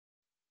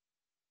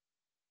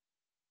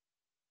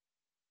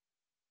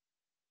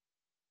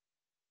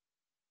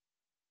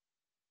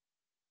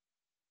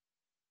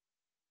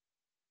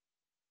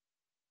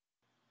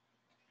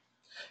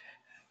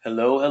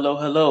Hello, hello,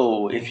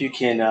 hello. If you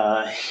can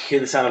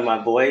hear the sound of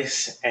my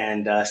voice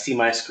and see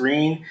my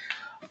screen,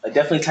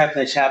 definitely type in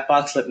the chat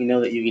box. Let me know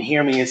that you can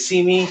hear me and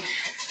see me.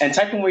 And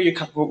type in where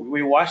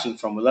you're watching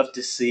from. We'd love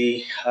to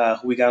see who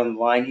we got on the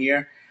line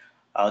here.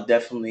 I'll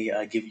definitely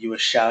give you a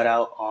shout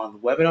out on the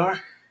webinar.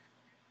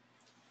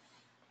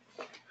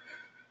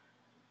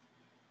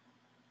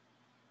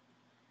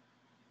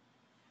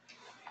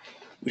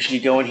 We should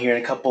get going here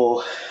in a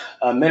couple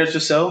minutes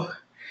or so.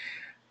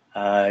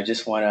 I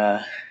just want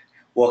to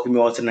welcome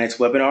you all to tonight's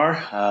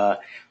webinar.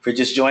 If you're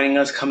just joining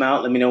us, come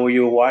out. Let me know where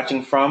you were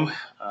watching from.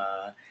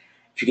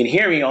 If you can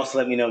hear me, also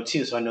let me know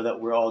too, so I know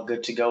that we're all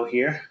good to go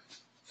here.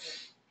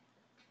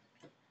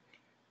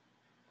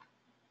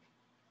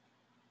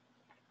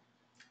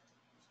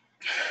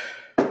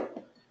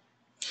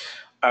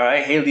 All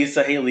right. Hey,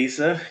 Lisa. Hey,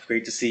 Lisa.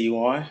 Great to see you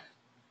on.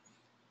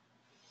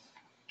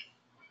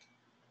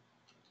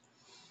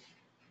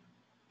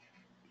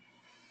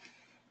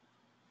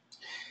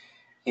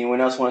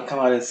 Anyone else want to come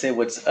out and say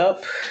what's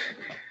up?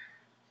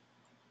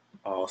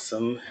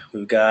 Awesome.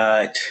 We've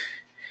got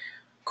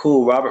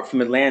cool Robert from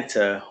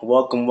Atlanta.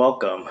 Welcome,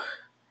 welcome.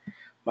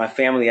 My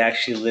family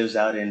actually lives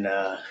out in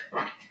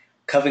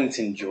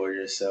Covington,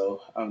 Georgia,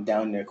 so I'm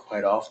down there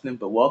quite often.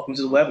 But welcome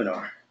to the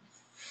webinar.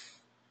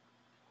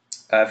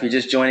 If you're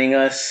just joining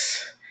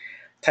us,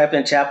 type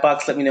in the chat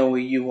box. Let me know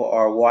where you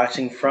are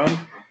watching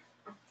from.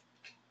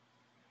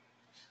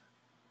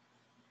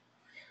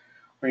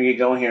 We're going to get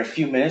going here in a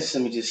few minutes.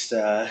 Let me just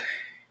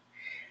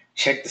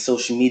check the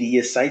social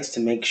media sites to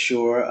make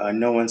sure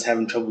no one's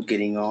having trouble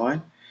getting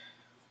on.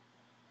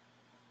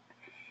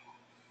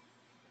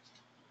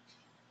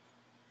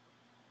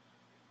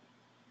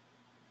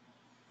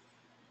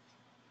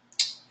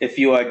 If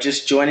you are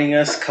just joining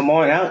us, come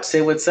on out,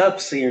 say what's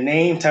up, say your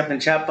name, type in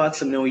the chat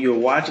box, let me know where you're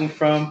watching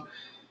from,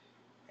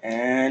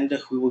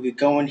 and we will get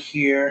going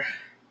here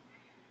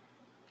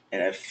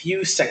in a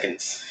few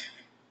seconds.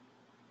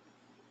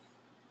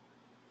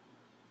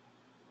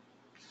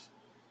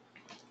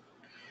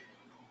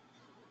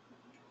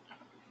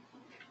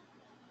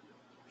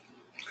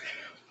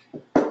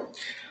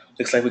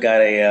 Looks like we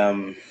got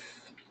a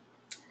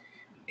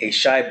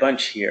shy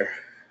bunch here.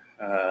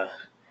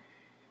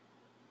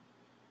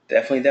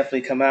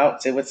 Definitely come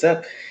out, say what's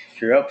up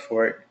if you're up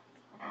for it.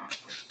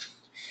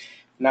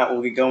 If not,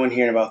 we'll get going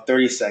here in about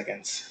 30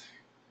 seconds.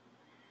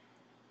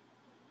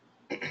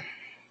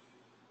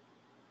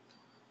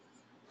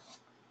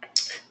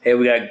 Hey,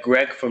 we got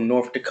Greg from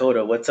North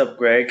Dakota. What's up,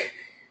 Greg?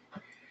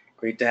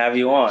 Great to have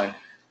you on.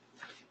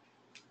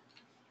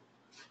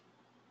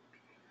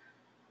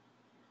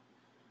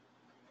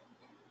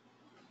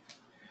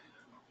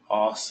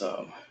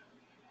 Awesome.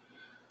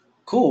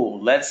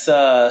 Cool. Let's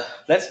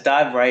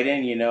dive right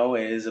in. You know,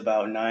 it is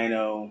about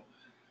 9:02,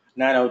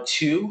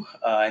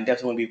 and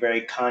definitely want to be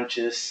very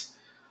conscious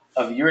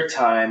of your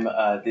time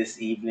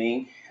this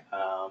evening.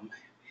 So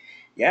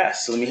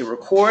let me hit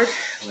record.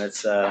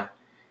 Let's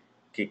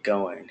get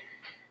going.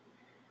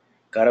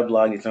 Got a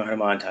blog, you know how to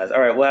monetize.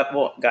 All right,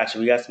 well, gotcha.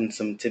 We got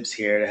some tips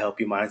here to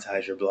help you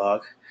monetize your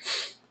blog.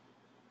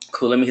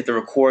 Cool. Let me hit the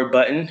record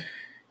button,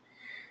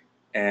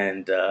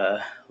 and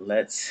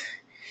let's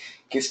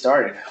get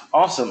started.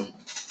 Awesome.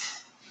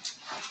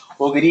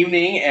 Well, good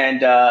evening,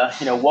 and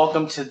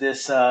welcome to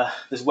this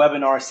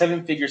webinar,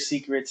 7-Figure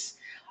Secrets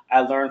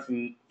I Learned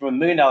from a $1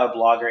 Million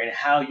Blogger, and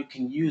how you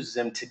can use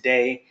them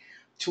today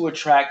to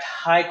attract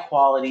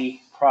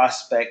high-quality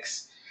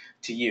prospects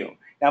to you.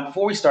 Now,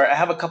 before we start, I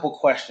have a couple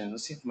questions.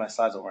 Let's see if my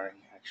slides are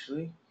working,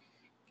 actually.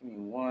 Give me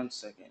 1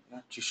 second.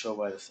 Not too sure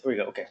why this. There we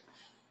go. Okay.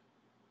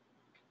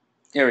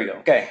 There we go.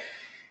 Okay.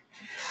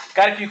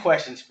 Got a few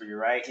questions for you,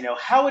 right?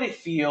 How would it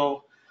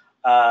feel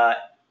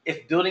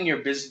if building your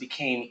business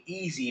became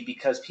easy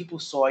because people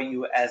saw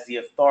you as the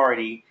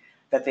authority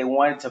that they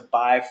wanted to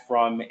buy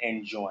from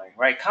and join,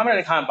 right? Comment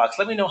in the comment box.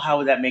 Let me know how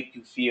would that make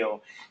you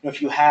feel.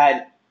 If you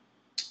had,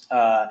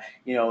 it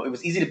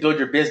was easy to build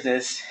your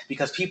business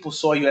because people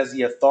saw you as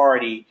the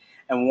authority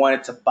and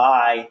wanted to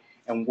buy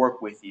and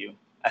work with you.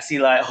 I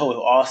see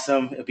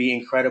awesome. It'd be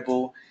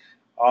incredible.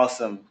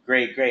 Awesome.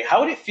 Great. How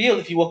would it feel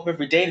if you woke up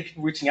every day and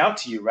people reaching out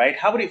to you, right?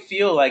 How would it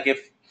feel like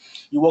if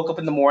you woke up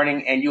in the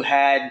morning and you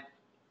had,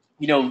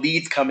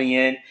 leads coming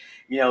in,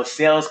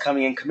 sales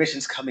coming in,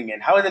 commissions coming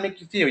in? How would that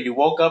make you feel? You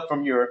woke up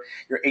from your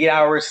 8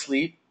 hours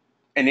sleep,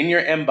 and in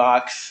your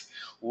inbox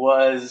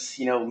was,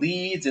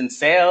 leads and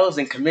sales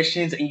and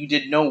commissions, and you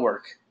did no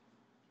work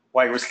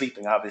while you were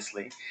sleeping,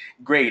 obviously.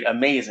 Great,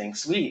 amazing,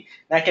 sweet.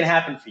 That can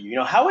happen for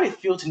you. How would it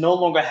feel to no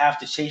longer have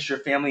to chase your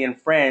family and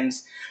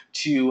friends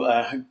to,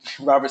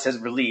 Robert says,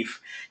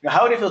 relief?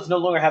 How would it feel to no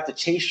longer have to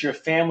chase your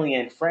family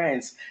and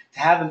friends to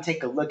have them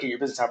take a look at your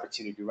business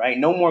opportunity, right?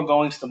 No more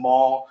going to the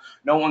mall.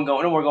 No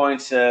more going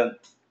to,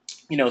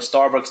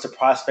 Starbucks to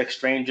prospect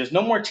strangers.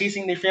 No more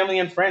chasing their family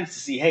and friends to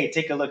see, hey,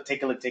 take a look.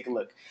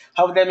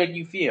 How would that make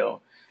you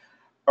feel?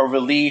 A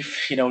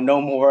relief,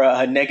 no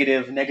more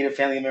negative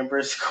family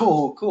members.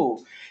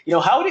 Cool.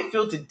 How would it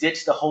feel to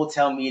ditch the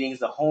hotel meetings,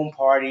 the home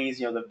parties,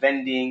 the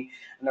vending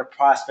and the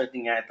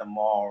prospecting at the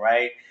mall,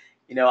 right?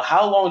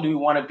 How long do we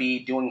want to be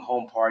doing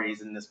home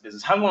parties in this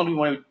business? How long do we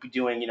want to be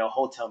doing,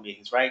 hotel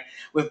meetings, right?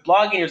 With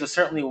blogging, there's a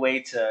certainly way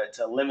to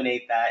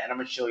eliminate that, and I'm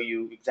going to show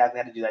you exactly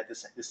how to do that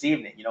this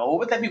evening. What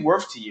would that be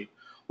worth to you?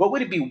 What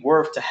would it be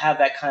worth to have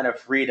that kind of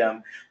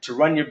freedom to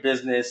run your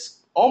business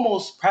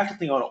almost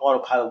practically on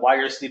autopilot while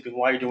you're sleeping,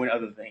 while you're doing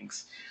other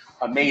things?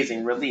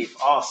 Amazing, relief,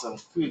 awesome,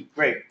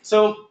 great.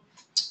 So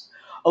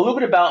a little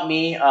bit about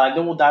me,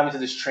 then we'll dive into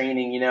this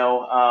training.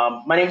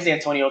 My name is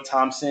Antonio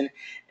Thompson,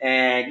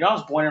 and I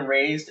was born and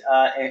raised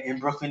in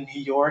Brooklyn,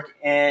 New York,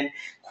 and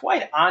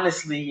quite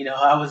honestly,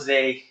 I was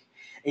a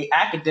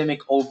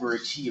academic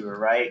overachiever,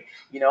 right?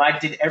 I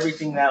did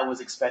everything that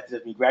was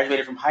expected of me.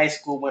 Graduated from high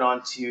school, went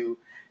on to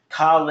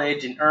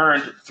college, and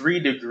earned 3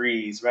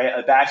 degrees, right?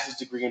 A bachelor's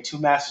degree and 2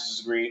 master's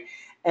degree,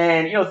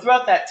 and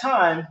throughout that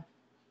time,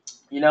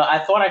 I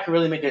thought I could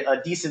really make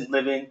a decent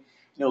living,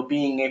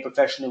 being a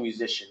professional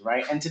musician,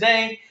 right? And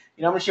today,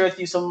 I'm going to share with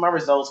you some of my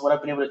results, what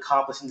I've been able to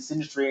accomplish in this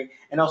industry,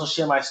 and also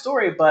share my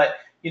story. But,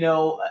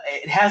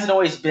 it hasn't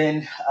always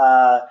been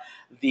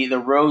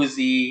the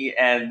rosy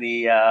and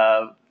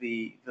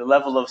the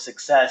level of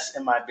success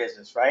in my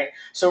business, right?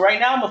 So right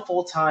now, I'm a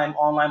full-time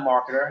online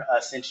marketer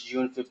since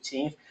June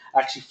 15th. I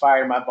actually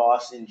fired my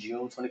boss in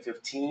June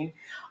 2015.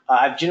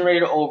 I've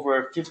generated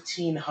over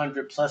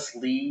 1,500 plus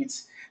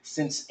leads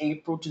since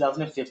April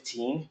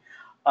 2015.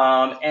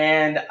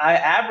 And I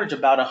average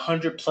about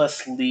 100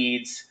 plus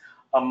leads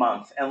a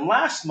month. And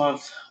last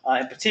month,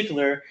 in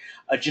particular,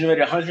 I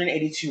generated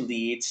 182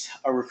 leads.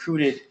 I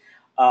recruited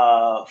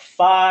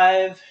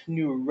 5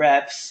 new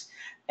reps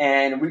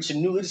and reached a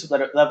new leadership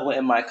level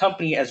in my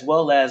company, as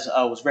well as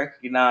was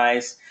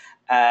recognized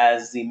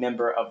as the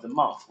member of the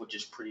month, which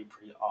is pretty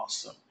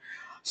awesome.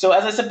 So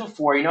as I said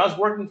before, I was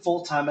working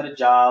full time at a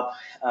job.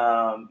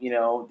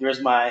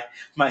 There's my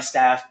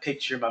staff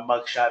picture, my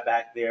mugshot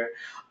back there.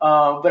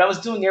 But I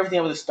was doing everything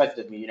that was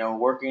expected of me.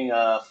 Working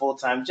a full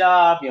time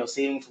job.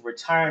 Saving for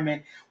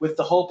retirement with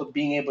the hope of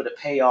being able to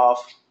pay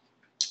off,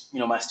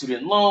 my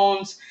student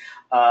loans.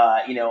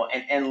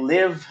 And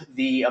live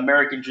the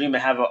American dream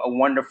and have a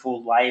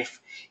wonderful life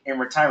in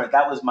retirement.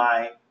 That was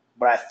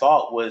what I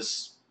thought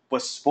was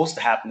supposed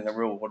to happen in the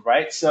real world,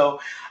 right? So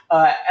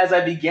as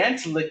I began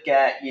to look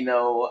at,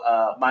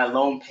 my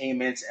loan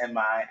payments and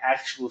my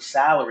actual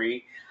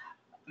salary,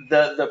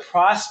 the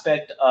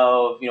prospect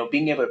of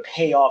being able to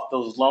pay off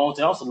those loans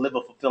and also live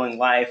a fulfilling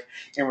life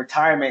in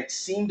retirement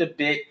seemed a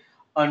bit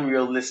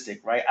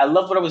unrealistic, right? I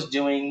loved what I was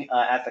doing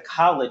at the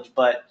college,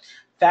 but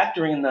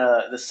factoring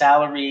the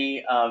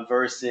salary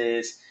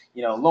versus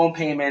loan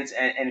payments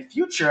and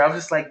future, I was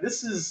just like,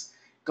 this is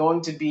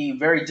going to be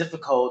very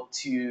difficult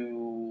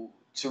to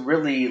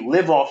really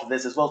live off of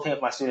this as well as pay off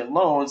my student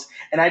loans,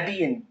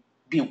 and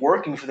be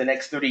working for the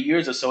next 30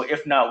 years or so,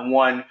 if not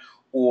one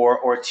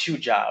or 2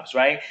 jobs,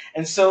 right?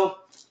 And so,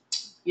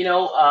 we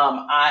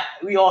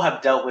all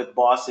have dealt with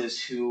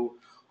bosses who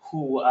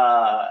who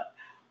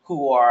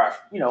are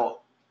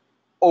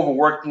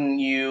overworking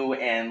you,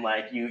 and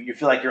like you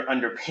feel like you're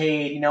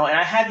underpaid, and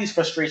I had these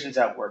frustrations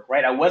at work,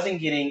 right? I wasn't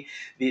getting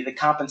the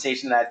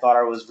compensation that I thought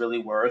I was really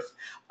worth,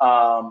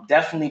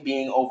 definitely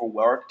being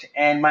overworked,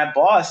 and my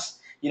boss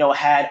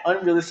had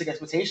unrealistic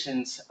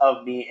expectations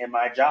of me and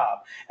my job,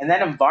 and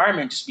that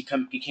environment just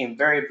became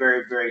very,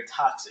 very, very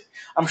toxic.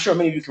 I'm sure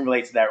many of you can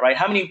relate to that, right?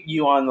 How many of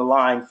you on the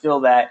line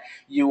feel that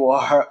you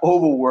are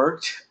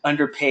overworked,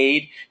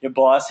 underpaid, your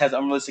boss has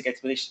unrealistic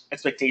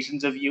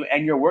expectations of you,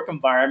 and your work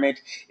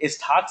environment is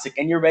toxic,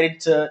 and you're ready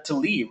to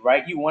leave,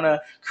 right? You want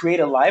to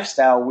create a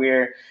lifestyle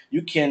where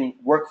you can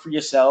work for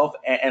yourself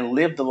and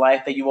live the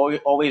life that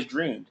you've always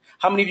dreamed.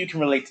 How many of you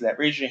can relate to that?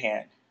 Raise your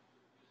hand.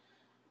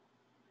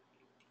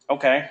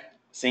 Okay,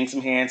 seeing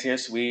some hands here.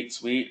 Sweet,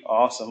 sweet,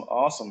 awesome,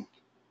 awesome.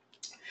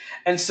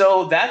 And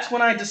so that's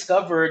when I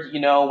discovered,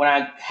 when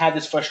I had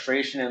this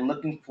frustration and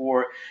looking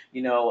for,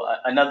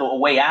 another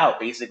way out,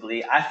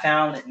 basically, I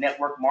found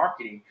network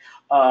marketing.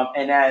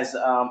 And as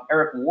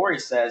Eric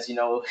Worre says,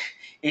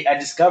 I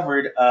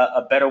discovered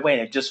a better way,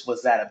 and it just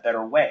was that, a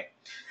better way.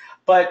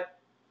 But,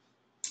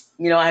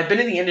 I've been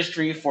in the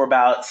industry for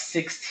about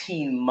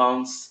 16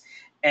 months,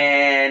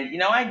 and,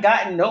 I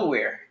gotten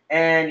nowhere.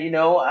 And,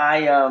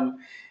 I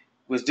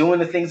was doing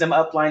the things that my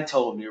upline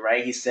told me,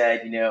 right? He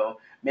said,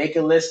 make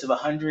a list of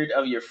 100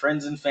 of your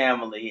friends and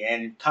family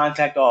and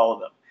contact all of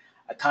them.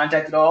 I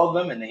contacted all of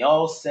them, and they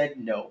all said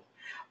no.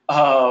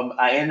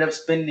 I ended up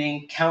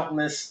spending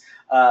countless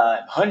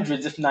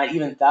hundreds, if not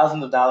even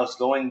thousands of dollars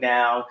going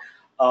down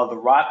the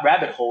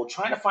rabbit hole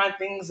trying to find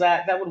things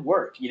that would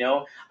work.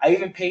 I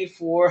even paid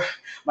for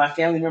my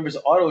family members'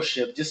 auto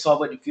ship just so I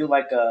wouldn't feel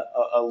like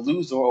a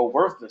loser or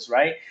worthless,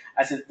 right?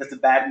 I said, that's a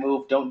bad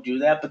move. Don't do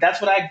that. But that's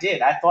what I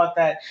did. I thought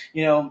that,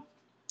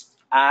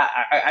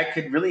 I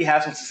could really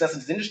have some success in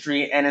this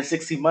industry, and in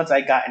 16 months,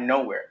 I got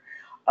nowhere.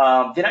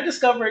 Then I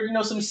discovered,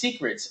 some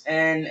secrets,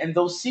 and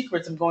those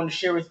secrets I'm going to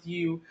share with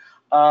you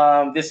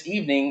this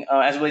evening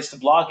as it relates to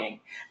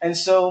blogging. And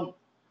so,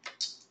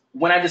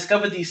 when I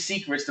discovered these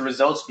secrets, the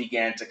results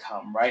began to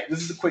come, right?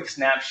 This is a quick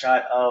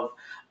snapshot of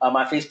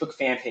my Facebook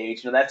fan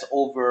page. That's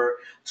over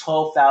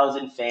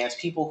 12,000 fans,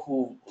 people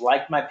who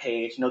like my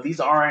page. These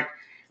aren't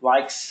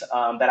likes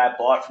that I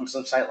bought from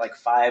some site like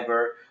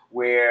Fiverr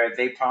where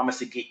they promise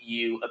to get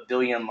you a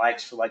billion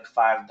likes for like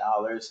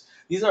 $5.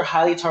 These are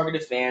highly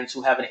targeted fans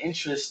who have an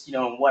interest, in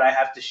what I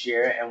have to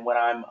share and what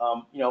I'm,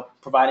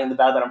 providing the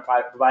value that I'm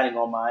providing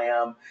on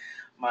my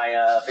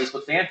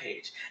Facebook fan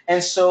page.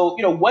 And so,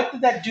 what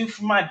did that do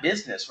for my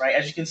business, right?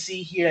 As you can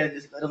see here,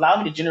 it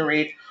allowed me to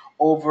generate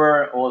more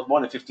than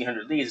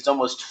 1,500 leads. It's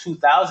almost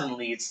 2,000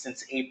 leads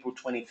since April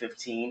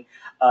 2015.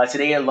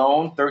 Today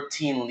alone,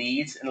 13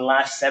 leads. In the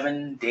last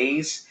 7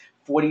 days,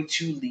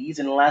 42 leads.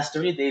 In the last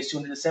 30 days,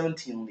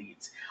 217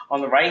 leads. On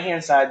the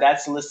right-hand side,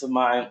 that's the list of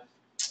my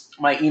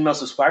email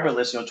subscriber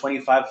list.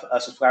 25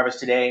 subscribers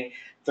today,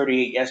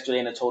 38 yesterday,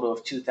 and a total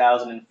of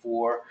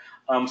 2,004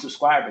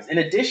 subscribers. In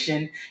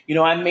addition,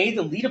 I made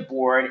the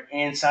leaderboard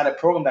inside a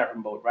program that I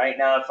promote. Right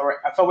now,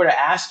 if I were to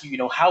ask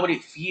you, how would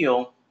it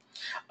feel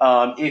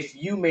if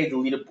you made the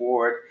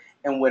leaderboard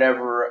and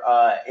whatever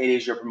it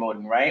is you're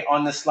promoting, right?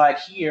 On the slide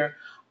here,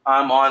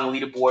 I'm on the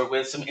leaderboard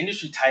with some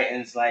industry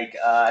titans like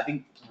I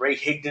think Ray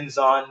Higdon's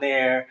on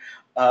there,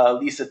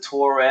 Lisa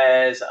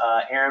Torres,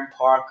 Aaron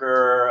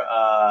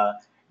Parker,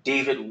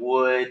 David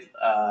Wood,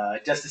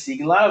 Justice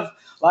Egan, a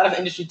lot of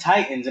industry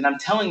titans, and I'm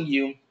telling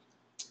you,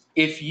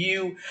 if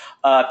you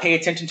pay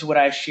attention to what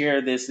I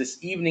share this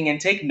evening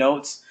and take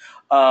notes,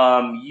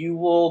 you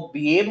will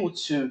be able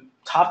to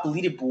top the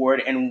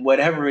leaderboard and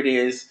whatever it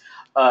is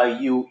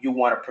you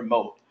want to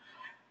promote.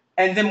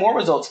 And then more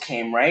results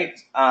came, right?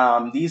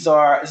 This is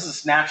a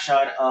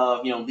snapshot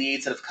of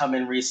leads that have come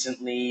in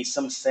recently,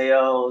 some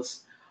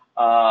sales,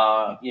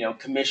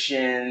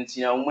 commissions.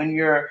 When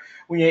your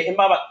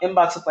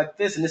inbox look like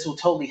this, and this will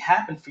totally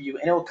happen for you,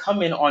 and it will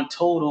come in on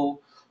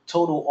total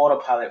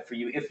autopilot for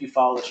you if you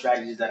follow the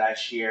strategies that I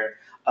share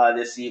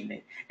this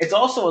evening. It's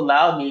also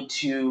allowed me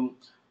to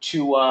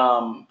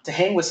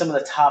hang with some of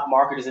the top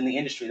marketers in the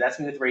industry. That's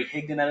me with Ray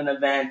Higdon at an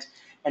event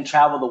and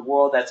travel the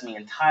world. That's me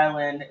in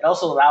Thailand. It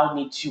also allowed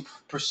me to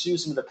pursue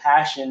some of the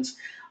passions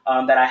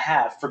that I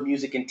have for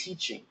music and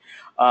teaching.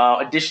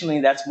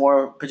 Additionally, that's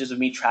more pictures of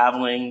me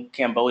traveling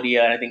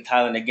Cambodia and I think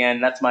Thailand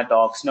again. That's my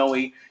dog,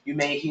 Snowy. You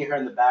may hear her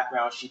in the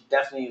background. She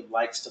definitely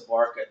likes to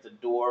bark at the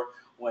door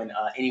when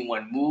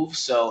anyone moves.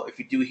 So if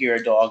you do hear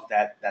a dog,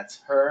 that's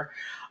her.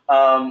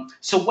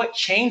 So what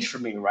changed for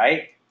me,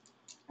 right?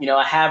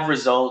 I have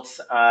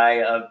results.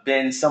 I have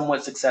been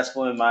somewhat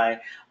successful in my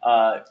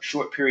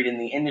short period in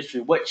the industry.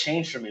 What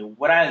changed for me?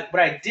 What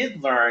I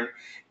did learn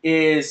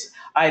is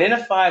I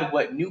identified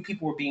what new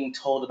people were being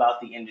told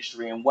about the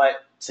industry and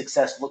what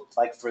success looked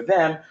like for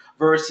them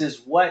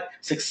versus what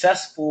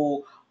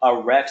successful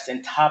reps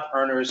and top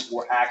earners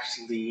were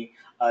actually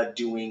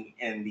doing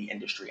in the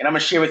industry. And I'm going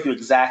to share with you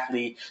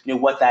exactly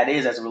what that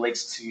is as it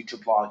relates to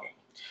blogging.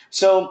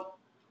 So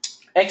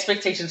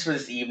expectations for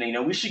this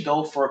evening, we should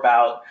go for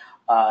about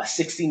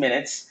 60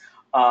 minutes,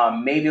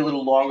 maybe a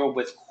little longer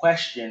with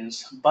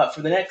questions. But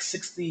for the next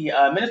 60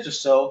 minutes or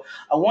so,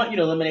 I want you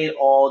to eliminate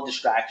all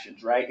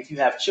distractions, right? If you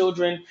have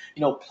children,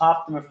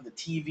 plop them in front of the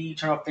TV,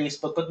 turn off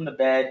Facebook, put them to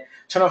bed,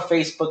 turn off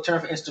Facebook, turn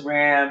off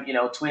Instagram,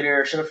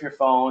 Twitter, shut off your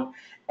phone,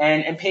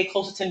 and pay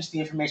close attention to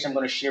the information I'm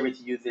going to share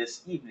with you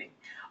this evening.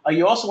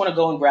 You also want to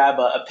go and grab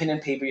a pen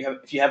and paper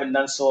if you haven't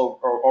done so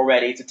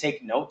already to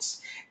take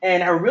notes.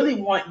 And I really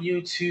want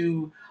you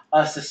to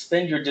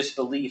suspend your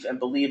disbelief and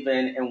believe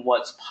in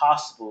what's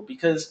possible,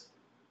 because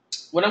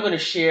what I'm going to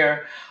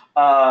share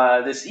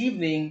this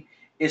evening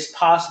is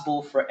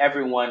possible for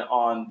everyone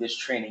on this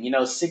training.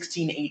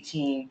 16,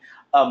 18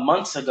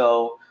 months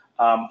ago,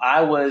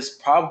 I was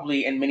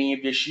probably in many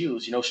of your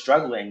shoes,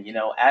 struggling,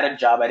 at a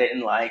job I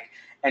didn't like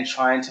and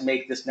trying to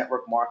make this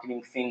network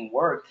marketing thing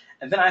work.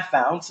 And then I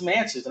found some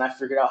answers and I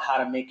figured out how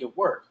to make it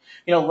work.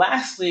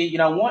 Lastly,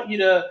 I want you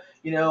to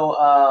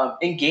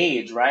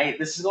engage, right?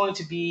 This is going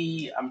to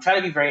be, I'm trying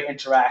to be very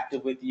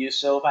interactive with you.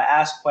 So if I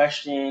ask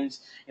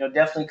questions,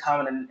 definitely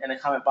comment in the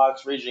comment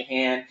box, raise your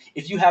hand.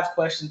 If you have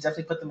questions,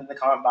 definitely put them in the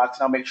comment box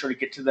and I'll make sure to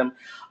get to them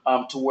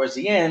towards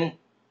the end.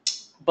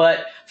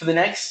 But for the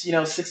next,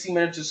 60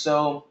 minutes or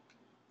so,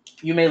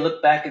 you may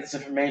look back at this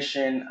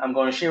information I'm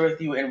going to share with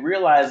you and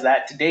realize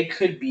that today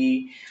could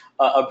be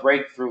a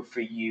breakthrough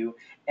for you,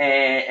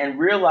 and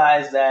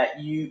realize that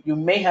you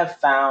may have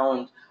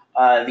found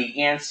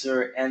the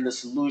answer and the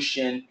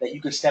solution that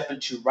you can step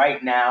into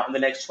right now in the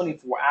next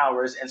 24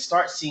 hours and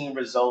start seeing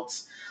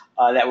results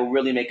that will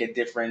really make a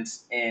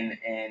difference in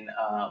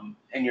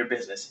your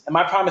business. And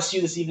my promise to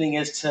you this evening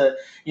is to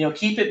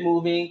keep it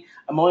moving.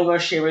 I'm only going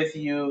to share with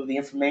you the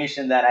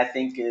information that I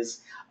think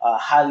is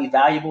highly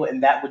valuable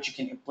and that which you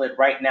can implement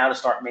right now to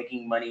start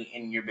making money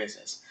in your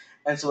business.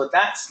 And so with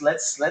that,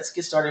 let's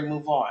get started and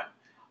move on.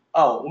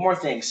 Oh, one more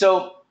thing.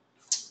 So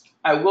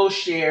I will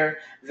share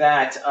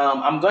that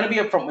I'm going to be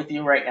upfront with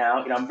you right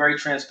now. I'm very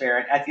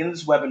transparent. At the end of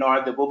this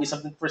webinar, there will be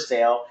something for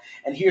sale.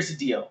 And here's the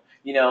deal.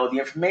 The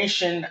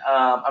information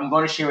I'm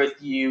going to share with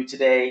you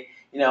today,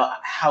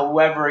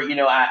 however,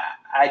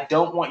 I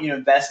don't want you to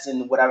invest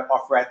in what I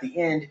offer at the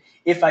end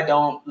if I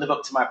don't live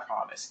up to my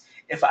promise.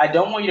 If I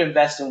don't want you to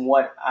invest in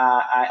what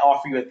I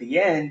offer you at the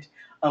end,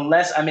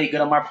 unless I make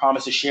good on my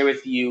promise to share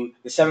with you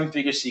the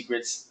 7-figure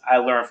secrets I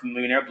learned from a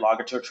millionaire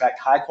blogger to attract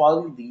high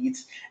quality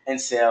leads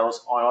and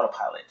sales on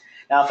autopilot.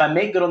 Now, if I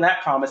make good on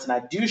that promise and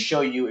I do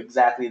show you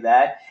exactly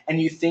that, and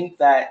you think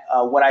that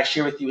what I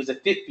share with you is a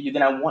fit for you,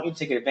 then I want you to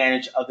take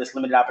advantage of this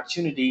limited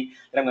opportunity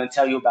that I'm going to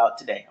tell you about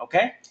today,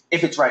 okay?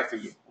 If it's right for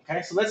you,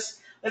 okay? So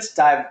let's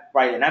dive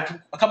right in. I have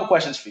a couple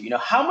questions for you.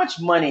 How much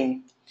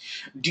money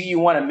do you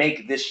want to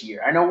make this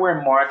year? I know we're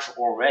in March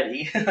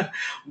already,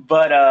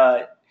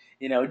 but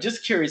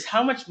just curious,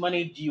 how much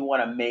money do you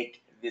want to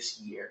make this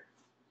year?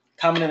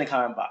 Comment in the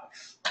comment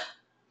box.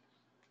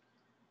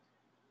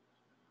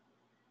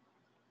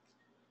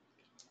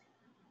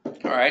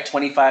 All right,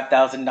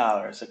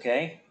 $25,000.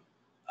 Okay.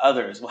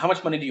 Others, well, how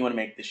much money do you want to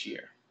make this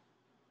year?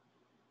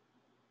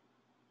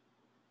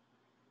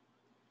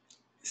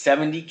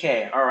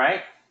 70K. All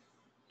right.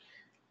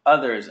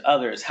 Others.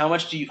 How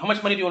much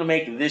money do you want to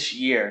make this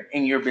year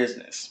in your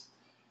business?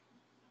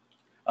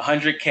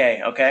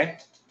 100K. Okay.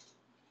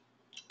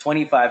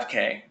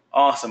 25K.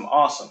 Awesome.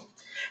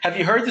 Have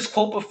you heard this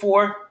quote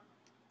before?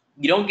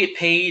 You don't get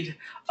paid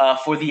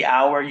for the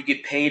hour. You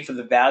get paid for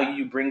the value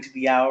you bring to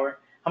the hour.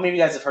 How many of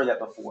you guys have heard that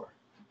before?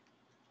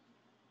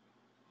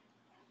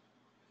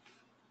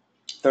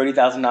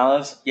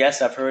 $30,000.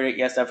 Yes, I've heard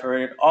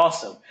it.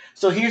 Awesome.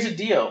 So here's the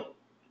deal.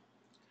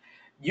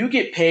 You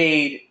get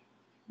paid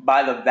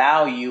by the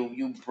value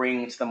you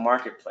bring to the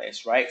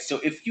marketplace, right? So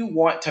if you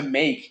want to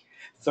make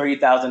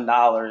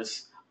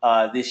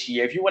 $30,000 this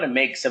year, if you want to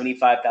make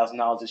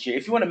 $75,000 this year,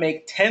 if you want to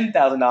make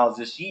 $10,000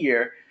 this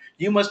year,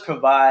 you must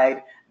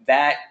provide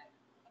that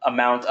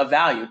amount of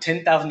value,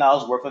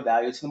 $10,000 worth of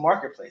value to the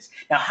marketplace.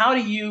 Now, how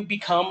do you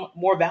become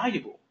more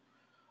valuable?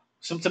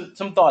 Some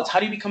thoughts. How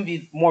do you become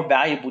more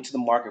valuable to the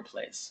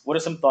marketplace? What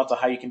are some thoughts on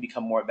how you can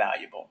become more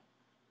valuable?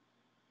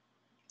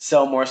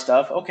 Sell more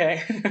stuff.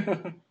 Okay.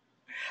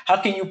 How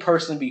can you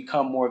personally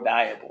become more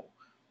valuable?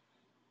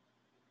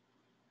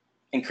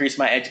 Increase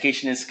my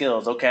education and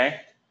skills.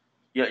 Okay.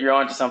 You're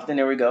on to something.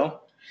 There we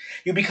go.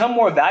 You become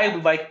more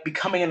valuable by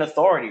becoming an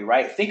authority,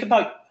 right? Think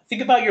about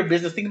your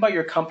business. Think about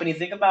your company.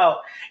 Think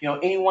about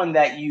anyone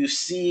that you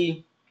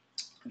see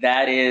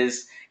that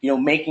is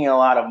making a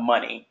lot of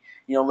money.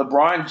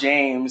 LeBron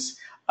James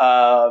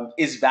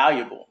is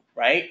valuable,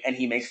 right? And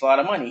he makes a lot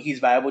of money. He's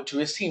valuable to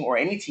his team or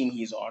any team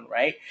he's on,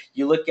 right?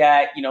 You look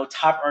at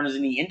top earners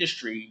in the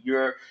industry.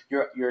 You're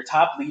a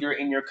top leader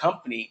in your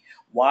company.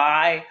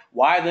 Why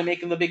are they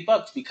making the big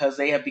bucks? Because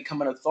they have become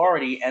an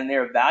authority and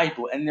they're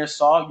valuable and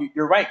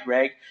you're right,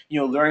 Greg.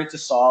 Learning to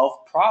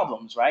solve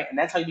problems, right? And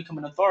that's how you become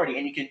an authority.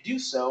 And you can do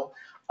so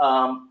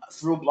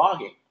through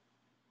blogging.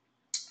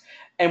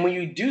 And when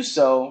you do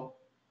so,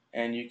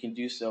 you can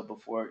do so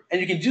before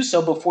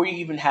you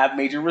even have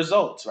major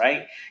results,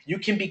 right? You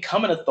can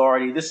become an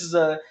authority. This is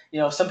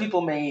some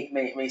people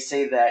may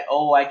say that,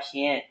 oh, I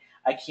can't,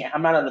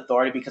 I'm not an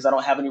authority because I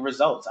don't have any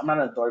results. I'm not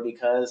an authority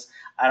because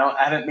I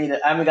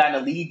haven't gotten a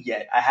lead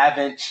yet. I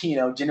haven't,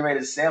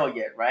 generated a sale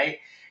yet, right?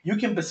 You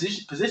can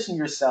position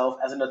yourself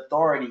as an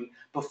authority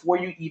before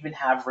you even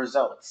have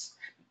results.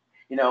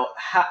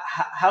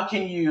 How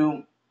can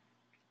you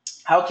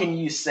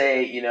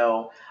say,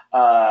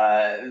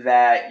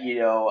 that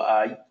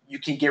you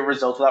can get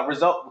results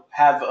without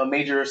have a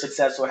major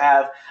success or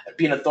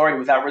be an authority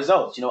without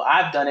results?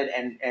 I've done it,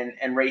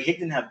 and Ray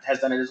Higdon has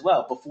done it as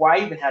well. Before I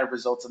even had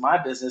results in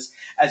my business,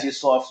 as you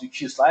saw a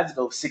few slides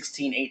ago,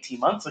 16, 18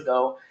 months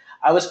ago,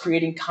 I was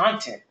creating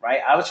content,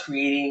 right? I was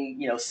creating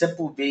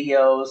simple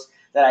videos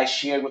that I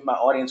shared with my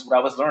audience what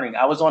I was learning.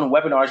 I was on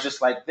webinars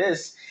just like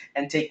this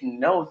and taking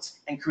notes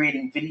and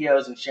creating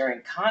videos and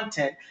sharing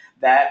content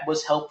that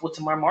was helpful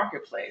to my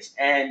marketplace.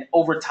 And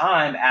over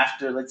time,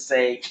 after let's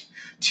say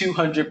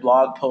 200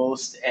 blog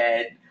posts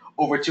and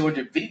over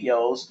 200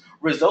 videos,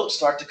 results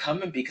start to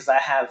come in because I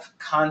have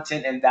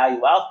content and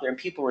value out there and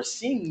people are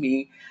seeing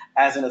me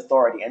as an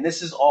authority. And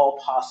this is all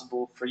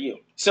possible for you.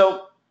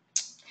 So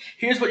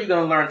here's what you're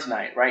going to learn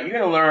tonight, right? You're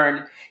going to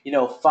learn,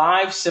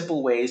 5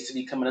 simple ways to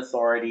become an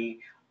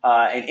authority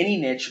in any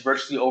niche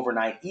virtually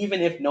overnight,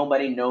 even if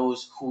nobody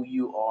knows who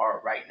you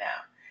are right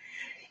now.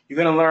 You're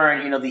going to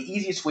learn, the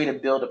easiest way to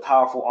build a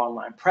powerful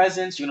online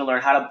presence. You're going to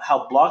learn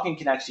how blogging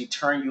can actually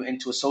turn you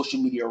into a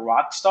social media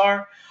rock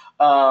star,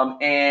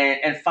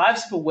 and 5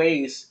 simple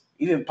ways.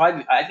 Even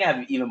probably, I think I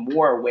have even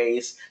more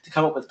ways to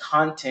come up with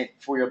content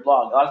for your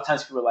blog. A lot of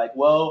times people are like,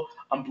 "Well,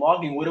 I'm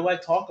blogging. What do I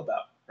talk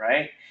about?"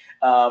 Right?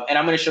 And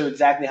I'm going to show you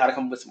exactly how to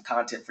come up with some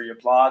content for your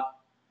blog.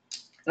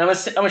 And I'm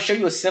going to show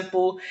you a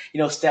simple,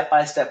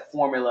 step-by-step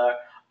formula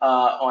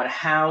on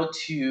how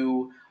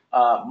to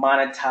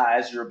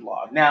monetize your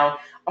blog. Now,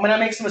 I'm going to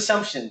make some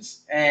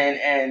assumptions,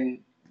 and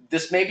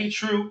this may be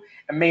true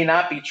and may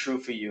not be true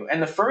for you.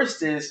 And the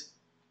first is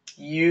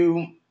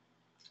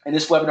and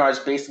this webinar is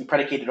basically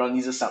predicated on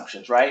these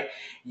assumptions, right?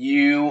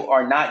 You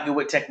are not good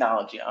with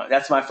technology.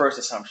 That's my first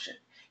assumption.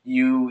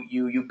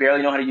 You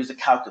barely know how to use a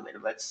calculator.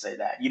 Let's say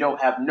that you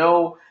don't have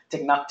no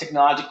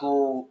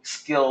technological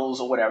skills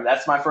or whatever.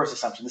 That's my first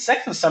assumption. The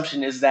second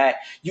assumption is that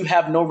you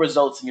have no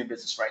results in your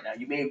business right now.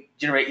 You've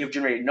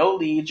generated no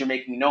leads. You're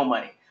making no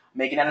money. I'm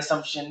making that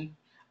assumption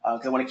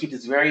because I want to keep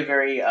this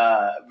very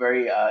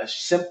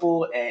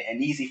simple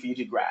and easy for you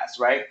to grasp.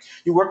 Right?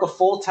 You work a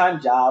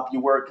full-time job. You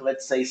work,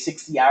 let's say,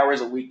 60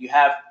 hours a week. You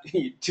have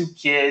 2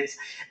 kids,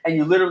 and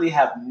you literally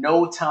have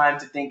no time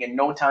to think and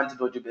no time to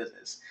build your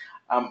business.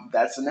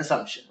 That's an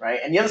assumption, right?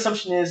 And the other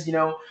assumption is,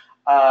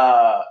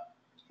 uh,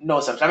 no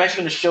assumption. I'm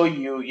actually going to show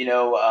you,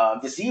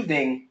 this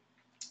evening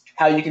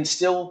how you can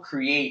still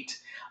create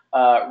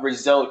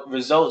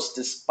results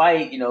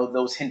despite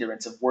those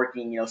hindrances of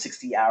working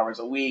 60 hours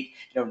a week,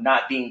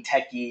 not being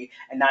techie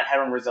and not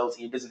having results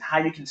in your business. How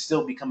you can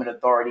still become an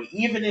authority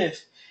even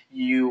if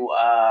you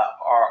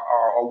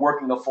are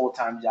working a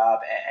full-time job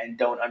and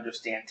don't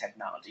understand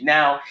technology.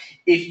 Now,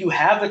 if you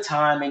have the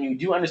time and you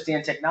do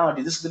understand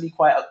technology, this is going to be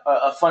quite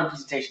a fun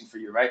presentation for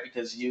you, right?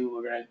 Because you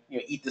are going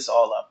to eat this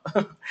all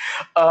up.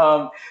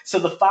 So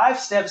the 5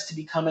 steps to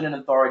becoming an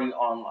authority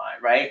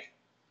online, right?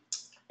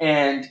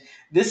 And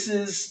these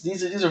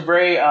are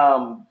very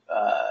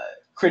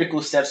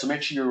critical steps. So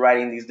make sure you're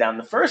writing these down.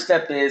 The first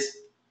step is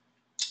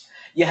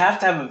you have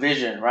to have a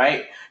vision,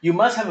 right? You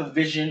must have a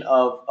vision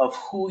of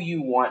who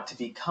you want to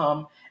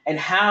become and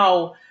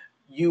how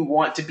you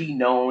want to be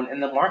known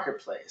in the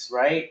marketplace,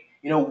 right?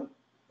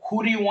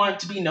 Who do you want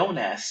to be known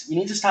as? You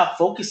need to stop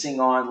focusing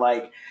on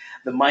like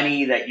the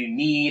money that you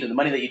need or the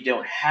money that you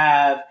don't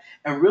have,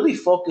 and really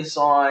focus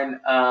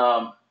on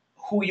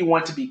who you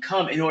want to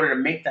become in order to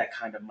make that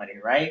kind of money,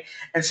 right?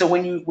 And so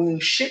when you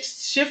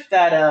shift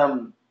that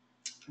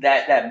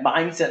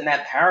mindset and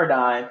that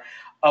paradigm,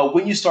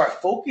 when you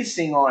start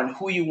focusing on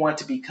who you want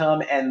to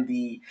become and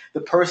the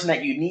person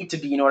that you need to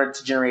be in order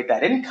to generate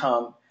that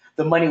income,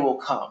 the money will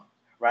come,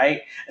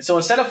 right? And so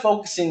instead of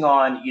focusing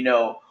on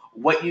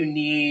what you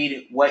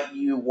need, what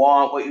you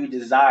want, what you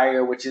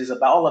desire, which is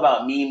all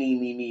about me,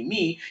 you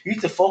need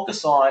to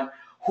focus on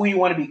who you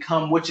want to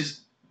become, which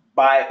is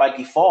by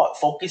default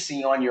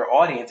focusing on your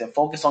audience and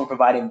focus on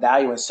providing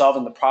value and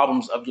solving the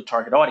problems of your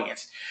target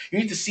audience. You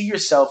need to see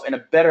yourself in a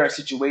better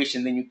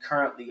situation than you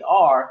currently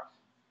are,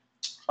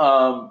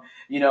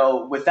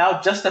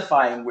 without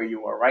justifying where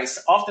you are, right?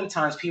 So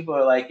oftentimes people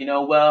are like,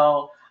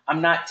 well,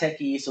 I'm not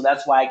techie, so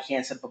that's why I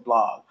can't set up a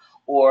blog.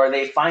 Or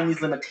they find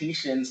these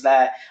limitations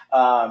that,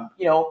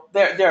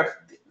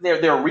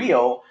 they're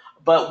real,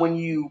 but when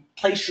you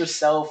place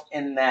yourself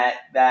in that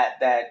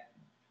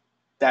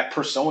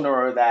persona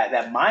or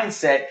that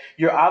mindset,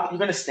 you're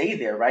going to stay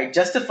there, right?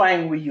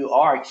 Justifying where you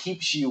are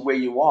keeps you where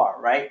you are,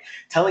 right?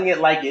 Telling it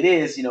like it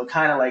is,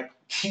 kind of like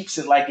keeps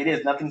it like it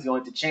is. Nothing's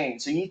going to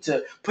change. So you need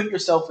to put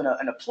yourself in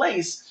a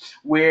place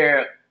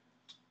where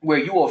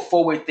you are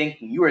forward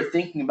thinking. You are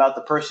thinking about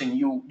the person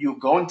you're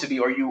going to be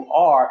or you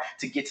are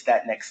to get to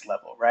that next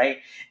level, right?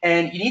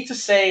 And you need to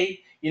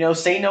say no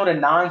to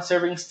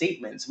non-serving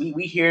statements.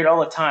 We hear it all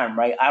the time,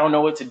 right? I don't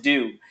know what to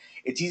do.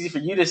 It's easy for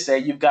you to say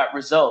you've got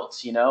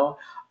results.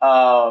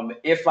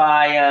 If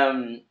I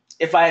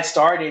had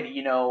started,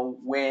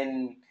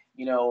 when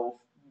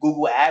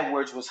Google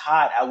AdWords was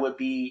hot, I would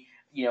be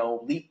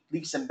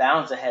leaps and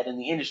bounds ahead in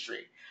the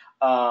industry.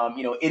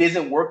 It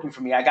isn't working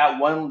for me. I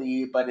got one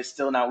lead, but it's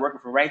still not working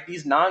for me, right?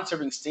 These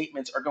non-serving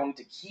statements are going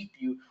to keep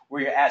you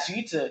where you're at. So you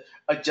need to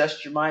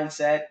adjust your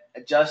mindset,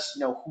 adjust,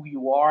 who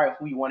you are and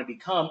who you want to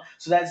become.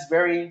 So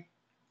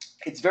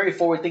it's very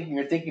forward thinking.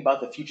 You're thinking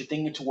about the future,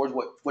 thinking towards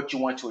what you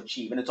want to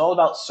achieve. And it's all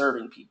about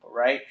serving people,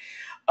 right?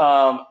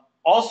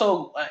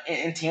 Also,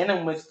 in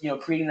tandem with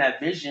creating that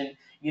vision,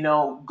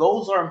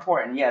 goals are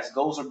important. Yes,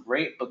 goals are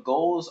great, but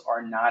goals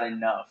are not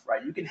enough,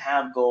 right? You can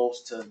have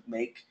goals to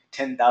make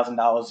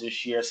 $10,000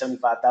 this year,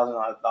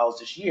 $75,000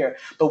 this year,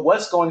 but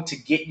what's going to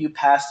get you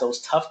past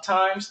those tough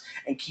times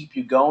and keep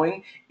you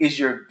going is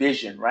your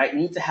vision, right? You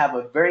need to have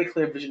a very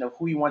clear vision of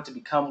who you want to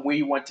become, where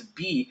you want to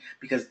be,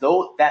 because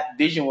though that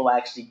vision will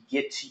actually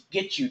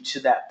get you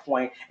to that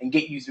point and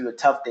get you through the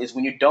tough days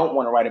when you don't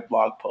want to write a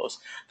blog post,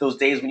 those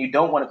days when you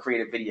don't want to create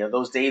a video,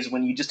 those days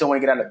when you just don't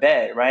want to get out of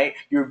bed, right?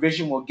 Your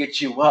vision will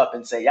get you up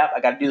and say, yep,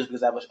 I got to do this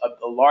because I have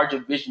a larger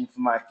vision for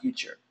my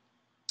future.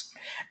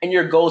 And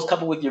your goals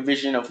coupled with your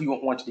vision of who you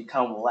want to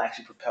become will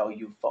actually propel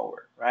you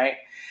forward, right?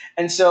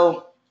 And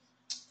so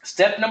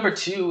step number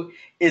 2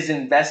 is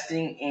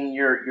investing in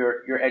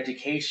your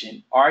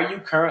education. Are you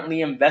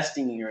currently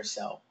investing in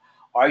yourself?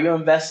 Are you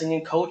investing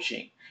in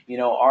coaching? Do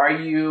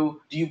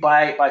you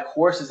buy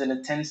courses and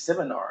attend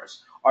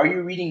seminars? Are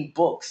you reading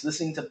books,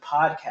 listening to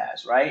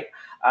podcasts, right?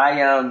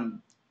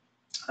 I'm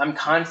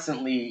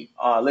constantly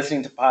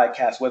listening to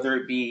podcasts, whether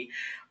it be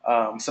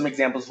some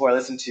examples who I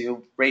listen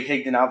to. Ray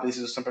Higdon,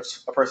 obviously, is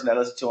a person that I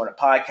listen to on a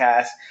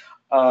podcast.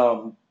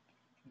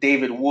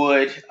 David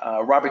Wood,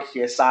 Robert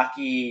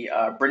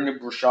Kiyosaki, Brendan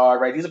Burchard,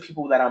 right? These are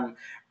people that I'm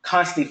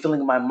constantly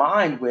filling my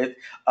mind with,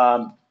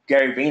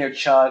 Gary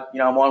Vaynerchuk.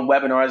 I'm on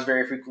webinars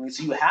very frequently.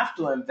 So you have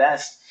to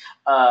invest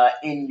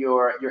in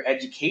your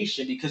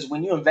education, because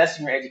when you invest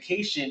in your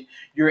education,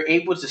 you're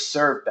able to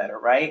serve better,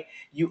 right?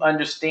 You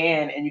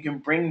understand and you can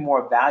bring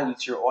more value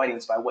to your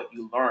audience by what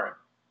you learn.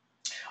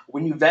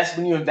 When you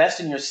invest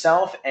in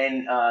yourself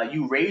and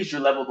you raise your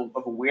level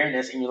of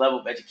awareness and your level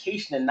of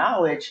education and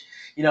knowledge,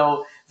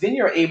 then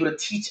you're able to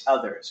teach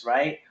others,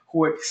 right?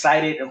 Who are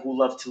excited and who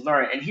love to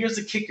learn. And here's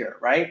the kicker,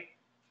 right?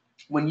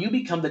 When you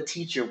become the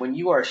teacher, when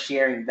you are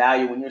sharing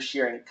value, when you're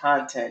sharing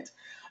content,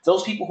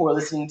 those people who are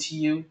listening to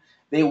you,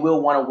 they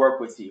will want to work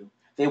with you.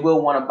 They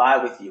will want to buy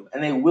with you,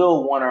 and they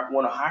will want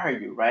to hire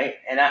you, right?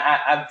 And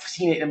I've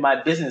seen it in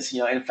my business.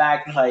 In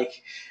fact,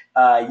 like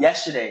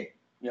yesterday,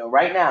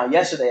 right now,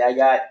 yesterday, I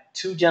got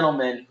two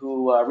gentlemen who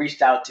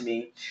reached out to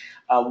me.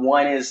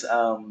 One is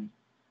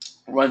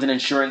runs an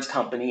insurance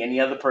company, and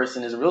the other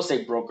person is a real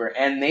estate broker,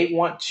 and they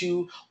want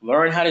to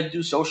learn how to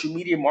do social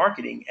media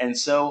marketing. And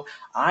so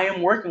I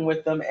am working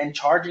with them and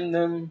charging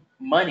them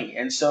money.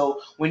 And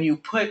so when you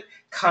put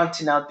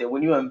content out there,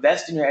 when you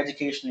invest in your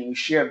education and you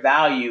share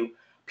value,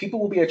 people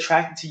will be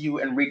attracted to you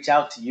and reach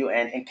out to you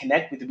and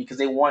connect with you, because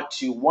they want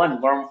to, one,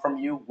 learn from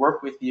you,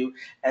 work with you,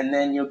 and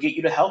then get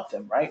you to help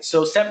them, right?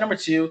 So step number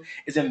two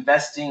is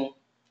investing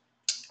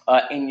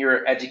in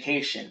your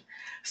education.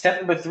 Step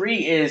number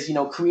three is,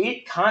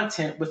 create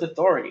content with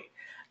authority.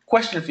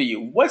 Question for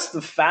you: what's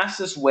the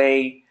fastest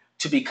way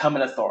to become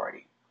an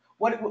authority?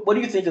 What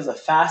do you think is the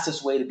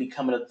fastest way to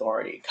become an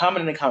authority?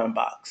 Comment in the comment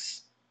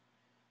box.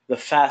 The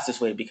fastest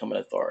way to become an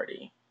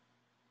authority.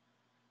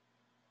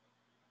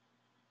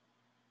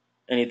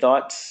 Any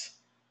thoughts?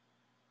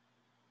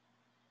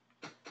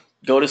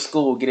 Go to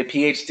school, get a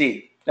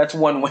PhD. That's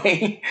one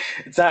way.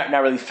 It's not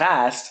really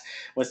fast.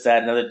 What's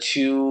that? Another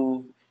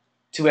two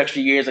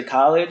extra years of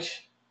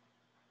college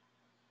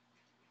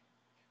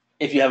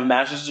if you have a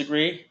master's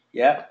degree.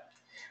 Yeah.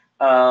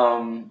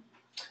 Um,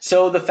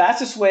 so the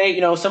fastest way,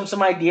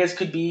 some ideas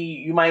could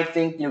be, you might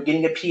think,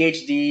 getting a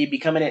PhD,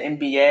 becoming an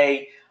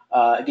MBA,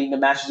 getting a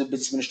Master's of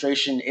Business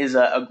Administration is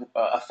a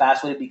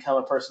fast way to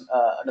become a person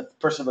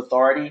of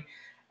authority.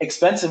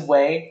 Expensive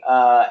way,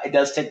 it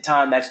does take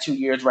time. That's 2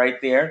 years right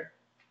there.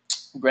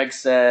 Greg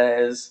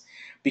says,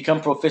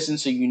 become proficient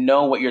so you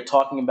know what you're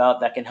talking about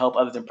that can help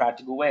others in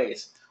practical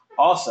ways.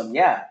 Awesome.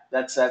 Yeah,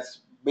 that's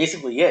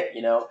basically it.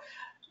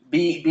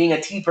 Being a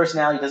T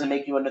personality doesn't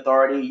make you an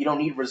authority. You don't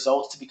need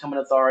results to become an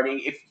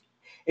authority.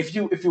 If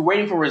you're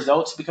waiting for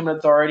results to become an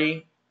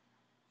authority,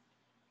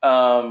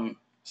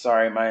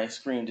 sorry, my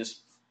screen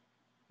just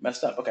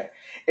messed up. Okay,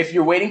 if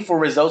you're waiting for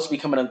results to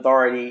become an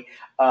authority,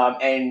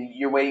 and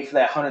you're waiting for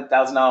that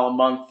 $100,000 a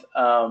month,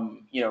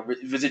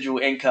 residual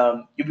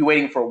income, you'll be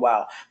waiting for a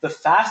while. The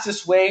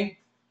fastest way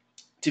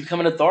to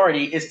become an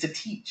authority is to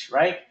teach,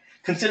 right?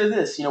 Consider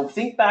this,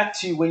 think back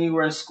to when you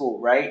were in school,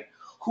 right?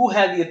 Who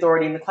had the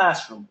authority in the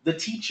classroom? The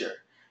teacher.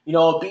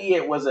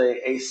 Albeit it was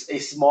a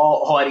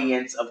small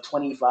audience of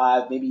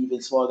 25, maybe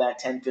even smaller than that,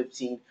 10,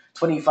 15,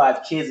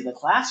 25 kids in the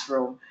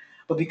classroom,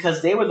 but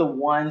because they were the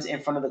ones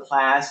in front of the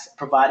class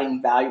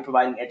providing value,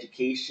 providing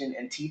education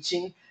and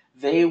teaching,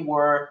 they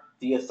were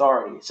the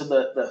authority. So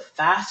the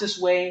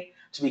fastest way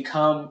to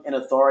become an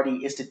authority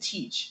is to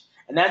teach.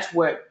 And that's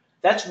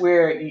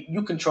where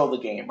you control the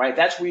game, right?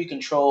 That's where you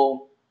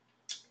control,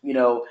 you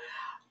know,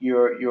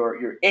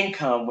 your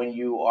income when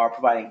you are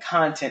providing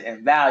content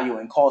and value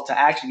and call to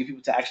action, get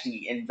people to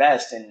actually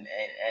invest and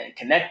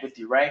connect with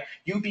you, right?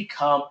 You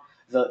become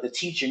the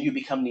teacher and you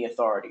become the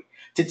authority.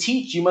 To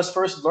teach, you must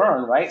first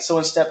learn, right? So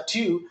in step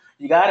two,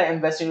 you got to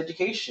invest in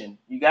education.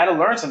 You got to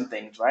learn some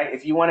things, right?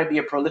 If you want to be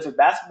a prolific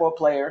basketball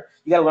player,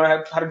 you got to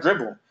learn how to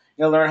dribble.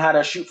 You got to learn how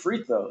to shoot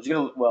free throws.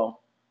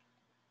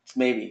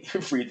 Maybe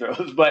free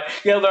throws, but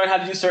you gotta learn how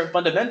to do certain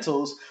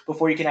fundamentals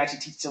before you can actually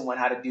teach someone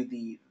how to do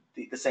the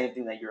same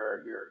thing that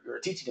you're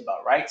teaching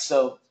about, right?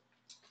 So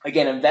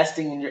again,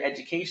 investing in your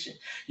education.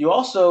 You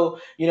also,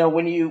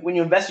 when you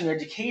invest in your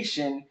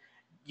education,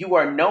 you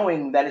are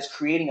knowing that it's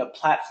creating a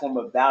platform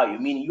of value,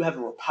 meaning you have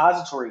a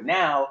repository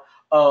now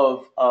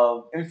of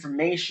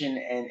information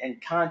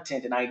and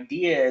content and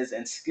ideas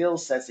and skill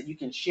sets that you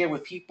can share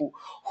with people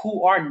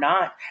who are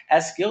not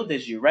as skilled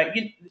as you,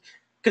 right?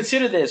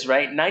 Consider this,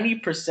 right?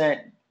 90%,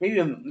 maybe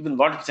even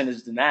larger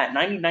percentage than that,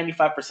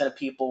 95% of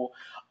people,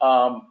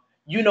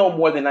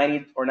 more than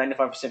 90 or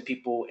 95%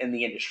 people in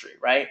the industry,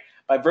 right?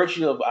 By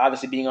virtue of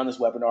obviously being on this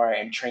webinar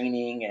and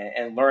training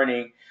and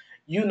learning,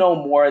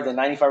 more than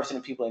 95%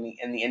 of people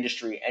in the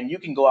industry, and you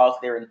can go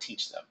out there and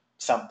teach them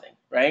something,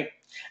 right?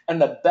 And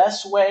the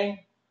best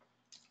way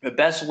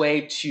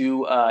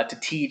to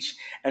teach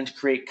and to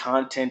create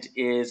content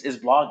is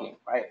blogging,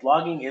 right?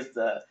 Blogging is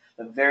the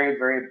very,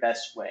 very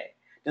best way.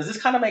 Does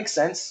this kind of make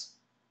sense?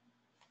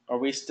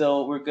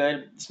 We're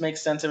good? This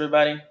makes sense,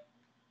 everybody?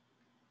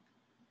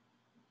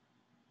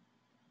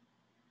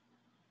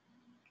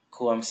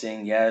 Cool. I'm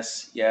seeing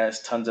yes,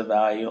 yes, tons of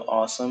value.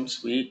 Awesome,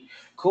 sweet,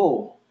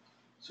 cool,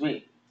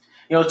 sweet.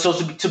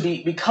 So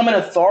become an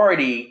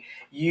authority,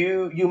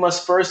 you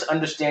must first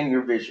understand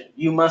your vision.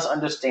 You must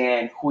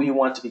understand who you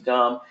want to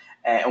become,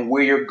 and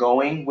where you're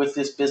going with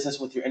this business,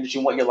 with your industry,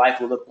 and what your life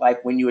will look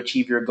like when you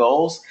achieve your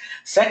goals.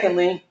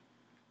 Secondly,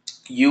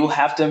 you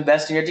have to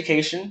invest in your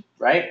education,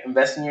 right?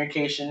 Invest in your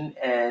education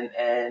and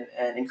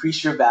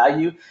increase your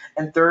value.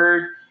 And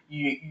third,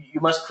 you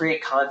must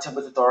create content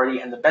with authority,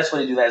 and the best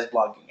way to do that is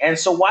blogging. And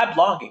so, why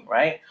blogging,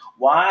 right?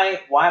 Why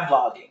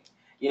blogging?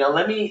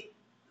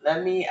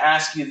 Let me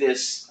ask you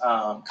this.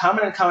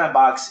 Comment in the comment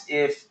box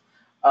if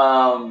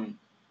um,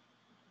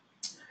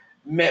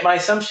 my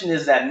assumption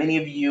is that many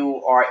of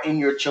you are in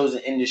your chosen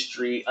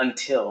industry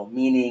until,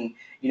 meaning,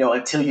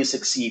 until you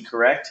succeed,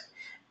 correct?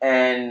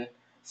 And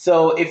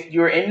so if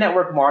you're in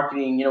network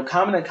marketing,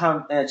 comment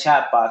in the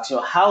chat box,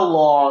 how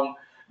long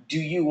do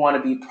you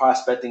want to be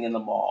prospecting in the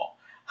mall?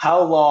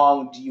 How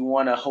long do you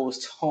want to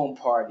host home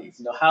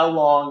parties? How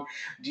long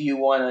do you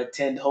want to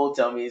attend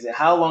hotel meetings? And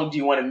how long do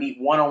you want to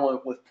meet one-on-one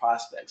with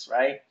prospects,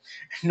 right?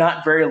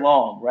 Not very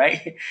long,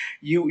 right?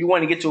 You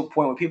want to get to a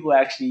point where people are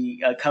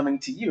actually coming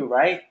to you,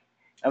 right?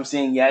 I'm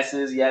seeing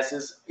yeses,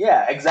 yeses.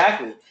 Yeah,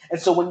 exactly.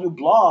 And so when you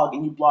blog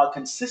and you blog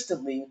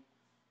consistently,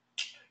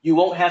 you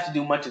won't have to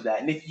do much of that.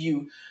 And if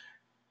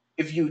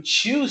you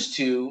choose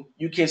to,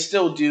 you can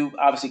still do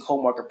obviously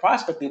cold market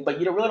prospecting,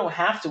 but you really don't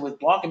have to with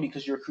blogging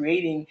because you're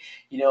creating,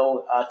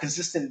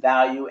 consistent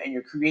value, and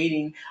you're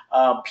creating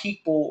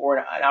people or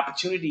an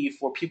opportunity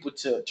for people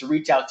to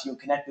reach out to you and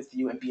connect with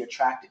you and be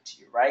attracted to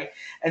you, right?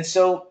 And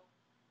so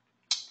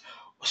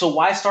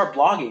why start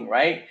blogging,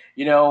 right?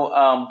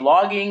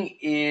 Blogging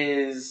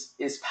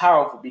is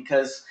powerful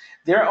because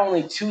there are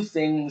only two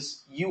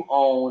things you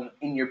own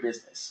in your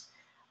business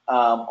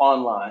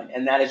online,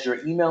 and that is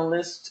your email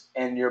list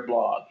and your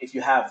blog, if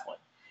you have one.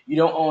 You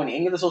don't own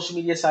any of the social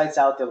media sites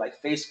out there like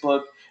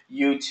Facebook,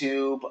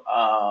 YouTube,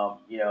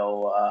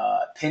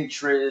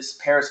 Pinterest,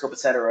 Periscope,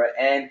 etc.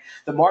 And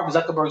the Mark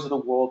Zuckerbergs of the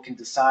world can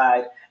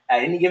decide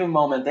at any given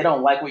moment they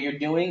don't like what you're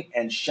doing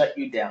and shut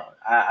you down.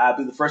 I'll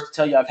be the first to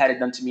tell you I've had it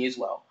done to me as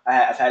well.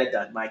 I've had it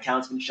done. My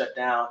account's been shut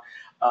down.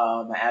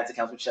 My ads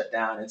account's been shut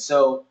down. And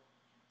so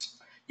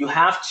you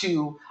have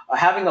to,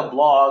 having a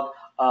blog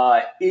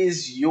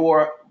is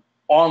your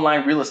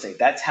online real estate.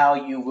 That's how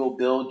you will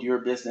build your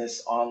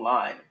business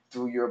online,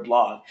 through your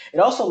blog. It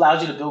also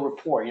allows you to build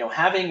rapport.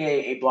 Having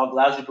a blog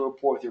allows you to build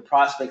rapport with your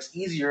prospects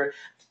easier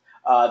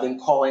than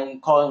calling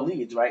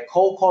leads, right?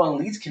 Cold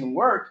calling leads can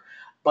work,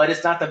 but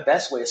it's not the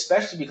best way,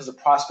 especially because the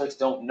prospects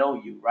don't know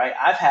you, right?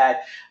 I've had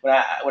when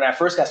I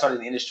first got started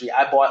in the industry,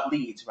 I bought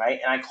leads, right?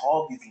 And I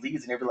called these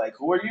leads, and they were like,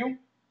 "Who are you?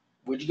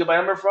 Where'd you get my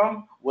number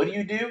from? What do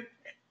you do?"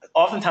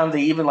 Oftentimes,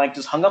 they even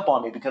just hung up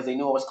on me because they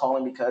knew I was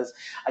calling because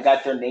I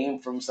got their name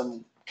from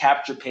some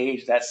capture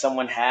page that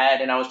someone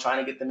had, and I was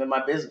trying to get them in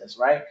my business,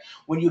 right?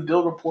 When you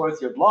build rapport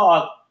with your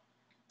blog,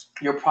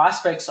 your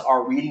prospects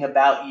are reading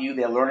about you,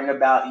 they're learning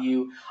about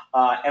you,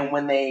 and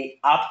when they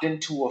opt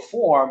into a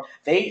form,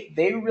 they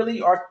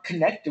really are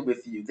connected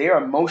with you. They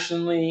are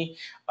emotionally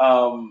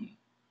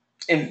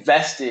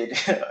invested,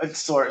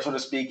 so to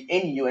speak,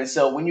 in you. And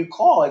so when you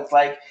call, it's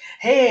like,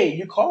 "Hey,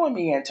 you calling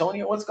me,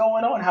 Antonio? What's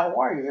going on? How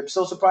are you? I'm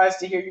so surprised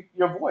to hear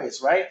your voice."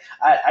 Right?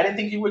 I didn't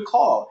think you would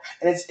call,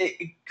 and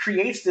it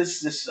creates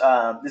this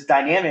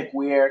dynamic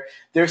where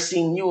they're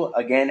seeing you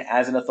again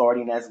as an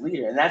authority and as a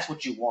leader, and that's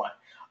what you want.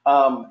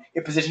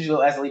 It positions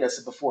you as a leader, as I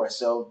said before.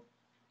 So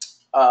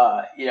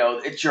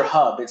it's your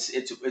hub.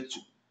 It's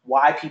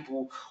why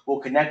people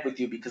will connect with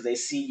you, because they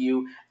see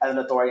you as an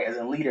authority, as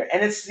a leader.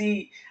 And it's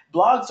the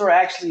blogs are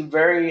actually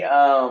very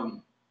uh,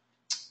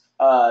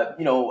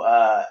 you know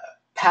uh,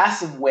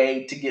 passive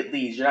way to get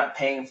leads. You're not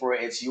paying for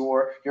it. It's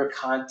your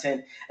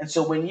content. And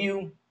so when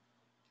you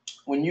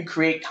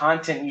create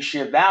content and you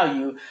share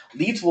value,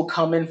 leads will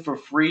come in for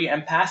free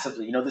and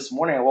passively. This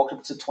morning I woke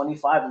up to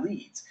 25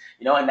 leads,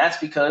 and that's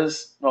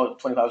because, no,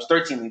 25 was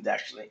 13 leads,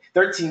 actually.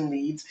 13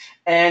 leads.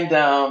 And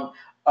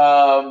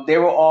they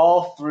were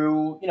all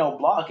through,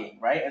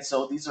 blogging, right? And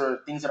so these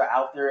are things that are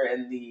out there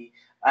in the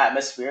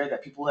atmosphere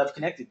that people have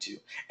connected to.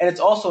 And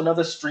it's also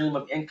another stream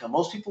of income.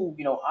 Most people,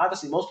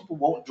 obviously, most people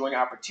won't join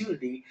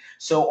opportunity.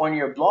 So on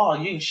your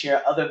blog, you can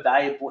share other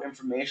valuable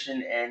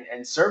information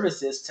and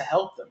services to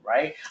help them,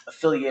 right?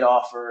 Affiliate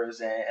offers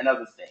and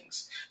other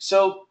things.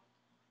 So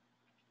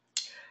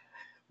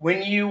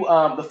when you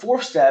the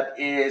fourth step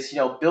is,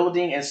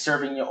 building and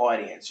serving your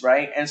audience,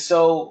 right? And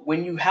so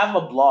when you have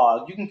a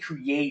blog, you can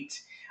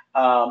create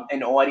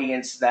an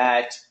audience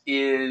that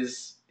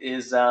is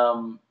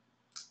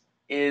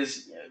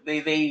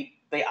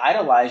they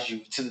idolize you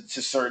to a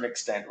certain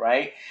extent,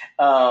 right?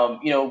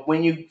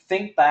 When you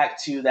think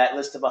back to that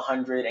list of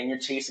 100 and you're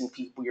chasing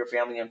people, your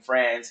family and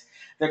friends,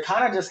 they're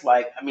kind of just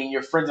like,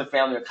 your friends and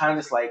family are kind of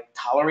just like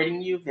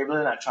tolerating you. They're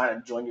really not trying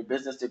to join your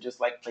business. They're just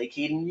like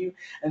placating you.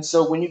 And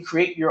so when you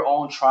create your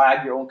own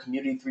tribe, your own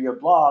community through your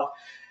blog,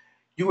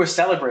 you were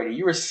celebrated.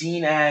 You were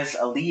seen as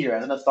a leader,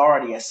 as an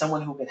authority, as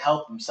someone who can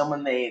help them,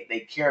 someone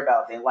they care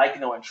about, they like,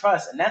 know, and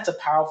trust. And that's a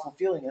powerful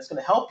feeling. It's going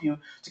to help you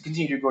to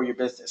continue to grow your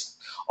business.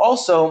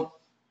 Also,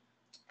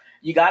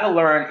 you got to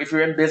learn, if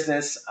you're in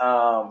business,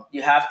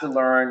 you have to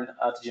learn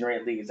to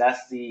generate leads.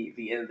 That's the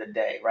end of the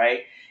day,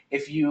 right?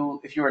 if you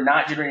are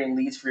not generating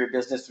leads for your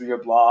business through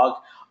your blog,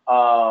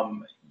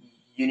 um,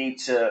 you need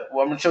to.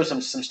 Well, I'm going to show some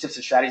tips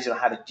and strategies on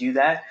how to do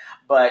that.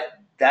 But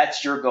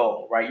that's your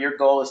goal, right? Your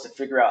goal is to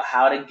figure out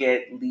how to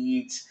get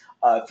leads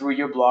through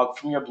your blog,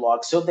 from your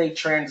blog, so they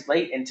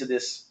translate into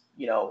this,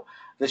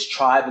 this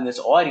tribe and this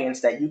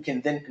audience that you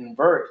can then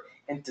convert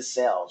into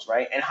sales,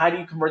 right? And how do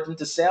you convert them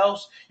to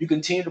sales? You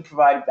continue to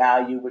provide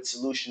value with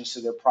solutions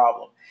to their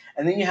problem.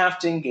 And then you have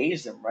to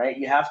engage them, right?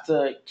 You have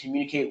to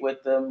communicate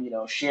with them,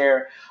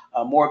 share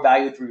more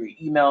value through your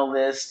email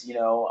list.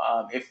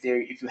 If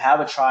you have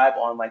a tribe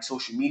on like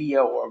social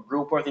media or a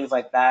group or things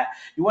like that,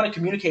 you want to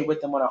communicate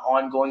with them on an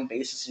ongoing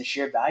basis and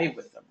share value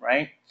with them,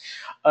 right?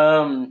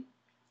 Um,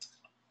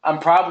 I'm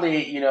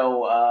probably,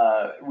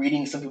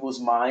 reading some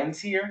people's minds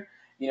here.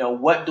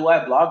 What do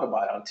I blog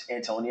about,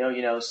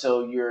 Antonio?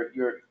 So you're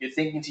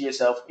thinking to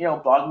yourself,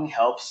 blogging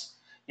helps,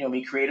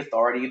 me create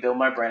authority, build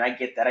my brand. I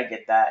get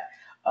that.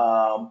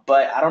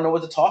 But I don't know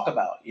what to talk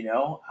about.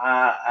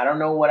 I don't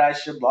know what I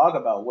should blog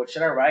about. What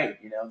should I write?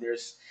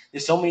 There's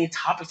so many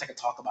topics I could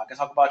talk about. I could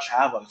talk about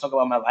travel. I could talk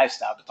about my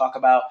lifestyle. I could talk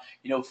about,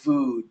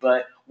 food.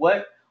 But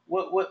what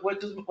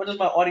does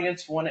my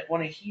audience want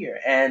to hear?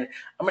 And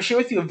I'm gonna share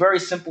with you a very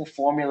simple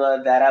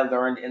formula that I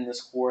learned in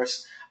this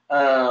course.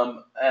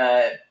 Um,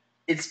 uh,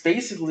 it's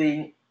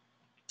basically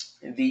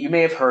you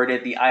may have heard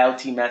it, the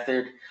ILT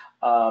method,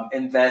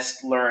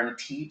 invest, learn,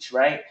 teach,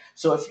 right?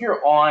 So if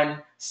you're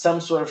on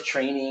some sort of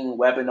training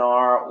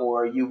webinar,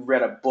 or you've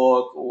read a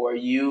book, or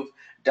you've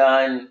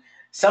done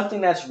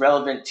something that's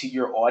relevant to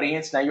your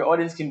audience. Now, your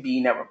audience can be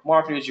network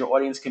marketers. Your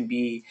audience can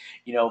be,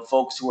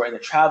 folks who are in the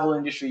travel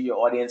industry. Your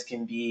audience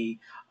can be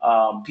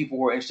people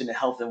who are interested in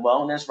health and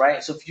wellness,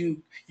 right? So if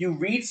you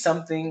read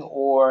something,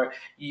 or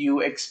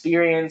you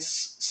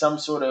experience some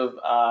sort of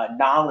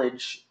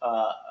knowledge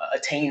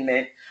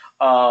attainment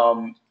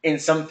in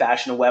some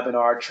fashion, a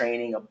webinar,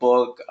 training, a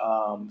book,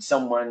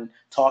 someone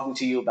talking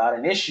to you about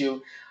an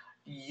issue,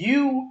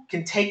 you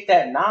can take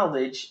that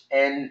knowledge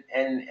and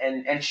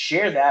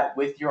share that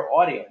with your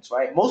audience,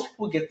 right? Most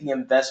people get the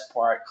invest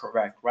part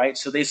correct, right?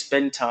 So they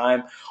spend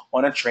time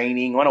on a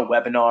training, on a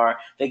webinar,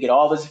 they get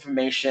all this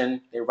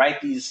information, they write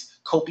these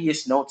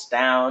copious notes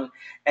down,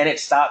 and it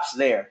stops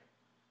there.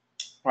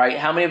 Right?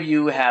 How many of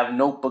you have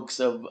notebooks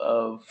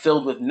of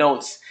filled with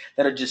notes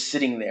that are just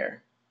sitting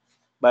there?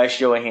 By a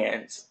show of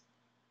hands.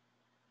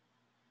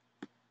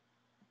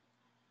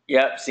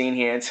 Yep, seeing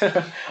hands.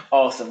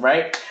 Awesome,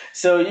 right?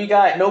 So you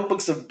got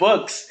notebooks of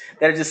books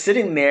that are just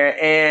sitting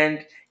there,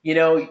 and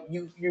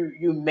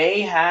you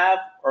may have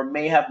or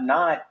may have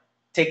not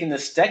taken the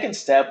second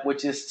step,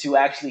 which is to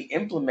actually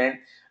implement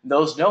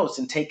those notes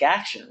and take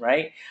action,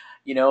 right?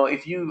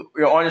 If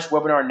you're on this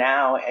webinar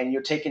now and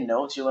you're taking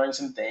notes, you're learning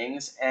some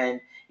things, and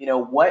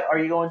what are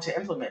you going to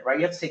implement, right?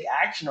 You have to take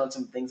action on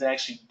some things and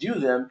actually do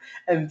them.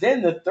 And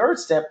then the third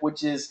step,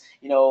 which is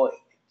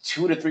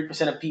 2 to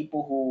 3% of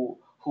people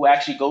who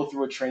actually go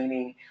through a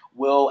training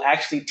will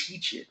actually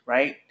teach it,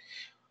 right?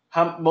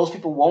 Most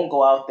people won't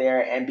go out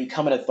there and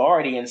become an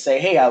authority and say,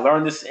 hey, I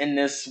learned this in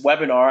this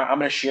webinar. I'm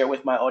going to share it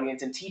with my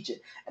audience and teach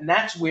it. And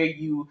that's where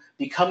you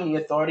become the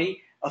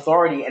authority,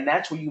 and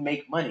that's where you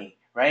make money,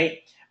 right?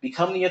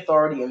 Become the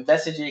authority,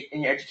 invest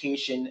in your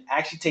education,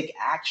 actually take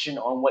action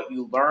on what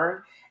you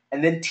learn,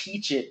 and then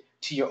teach it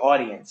to your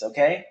audience,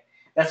 okay?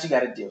 That's what you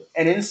got to do.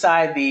 And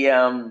inside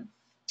the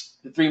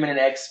 3 Minute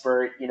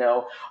Expert,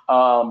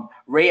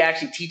 Ray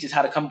actually teaches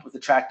how to come up with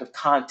attractive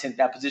content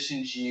that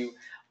positions you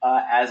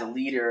as a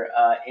leader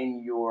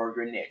in your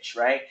niche,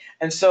 right?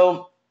 And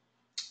so,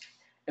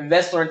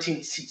 invest, learn,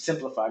 teach,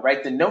 simplified,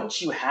 right? The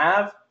notes you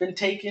have been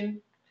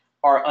taken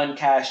are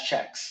uncashed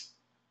checks,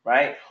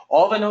 right?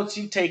 All the notes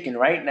you've taken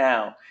right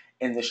now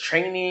in this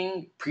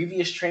training,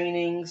 previous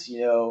trainings,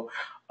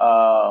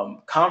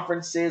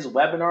 conferences,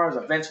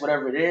 webinars, events,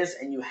 whatever it is,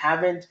 and you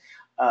haven't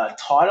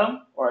taught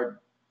them or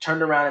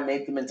turned around and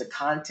made them into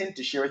content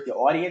to share with your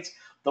audience,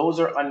 those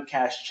are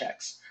uncashed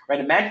checks,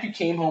 right? Imagine you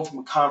came home from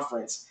a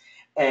conference,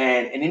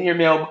 and in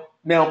your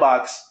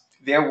mailbox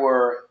there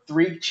were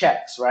 3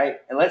 checks, right?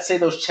 And let's say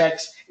those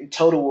checks in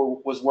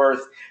total was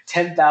worth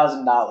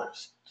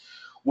 $10,000.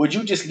 Would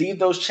you just leave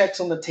those checks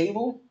on the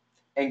table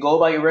and go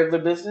about your regular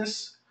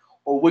business?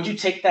 Or would you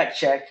take that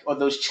check or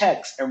those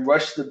checks and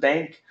rush to the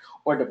bank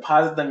or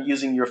deposit them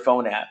using your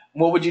phone app?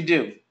 What would you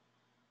do?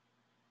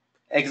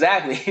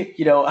 Exactly.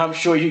 I'm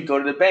sure you'd go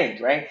to the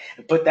bank, right?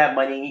 And put that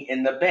money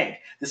in the bank.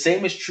 The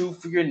same is true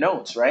for your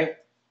notes, right?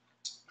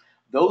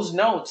 Those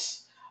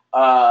notes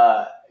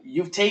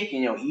you've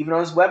taken, even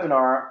on this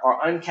webinar,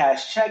 are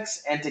uncashed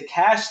checks, and to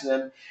cash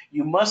them,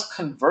 you must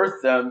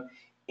convert them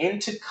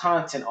into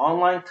content,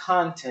 online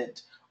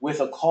content, with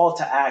a call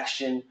to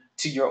action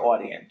to your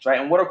audience, right?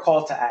 And what are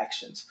call to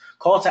actions?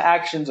 Call to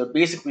actions are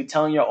basically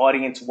telling your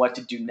audience what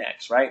to do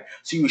next, right?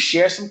 So you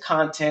share some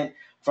content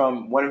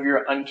from one of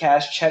your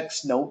uncashed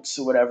checks, notes,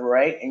 or whatever,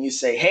 right? And you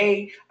say,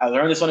 hey, I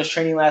learned this on this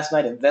training last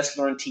night, invest,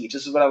 learn, teach.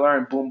 This is what I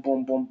learned, boom,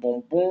 boom, boom,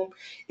 boom, boom.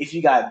 If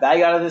you got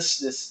value out of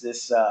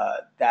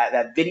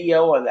that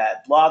video or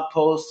that blog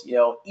post,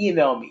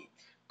 email me,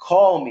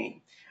 call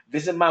me,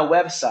 visit my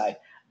website,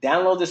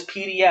 download this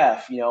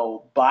PDF,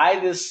 buy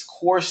this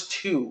course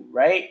too,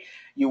 right?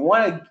 You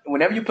want to,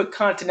 whenever you put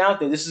content out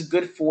there, this is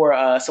good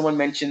for, someone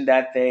mentioned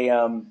that they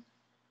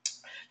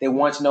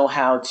want to know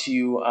how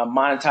to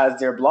monetize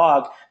their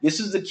blog. This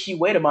is the key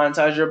way to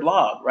monetize your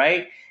blog,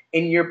 right?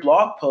 In your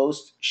blog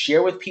post,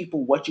 share with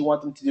people what you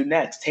want them to do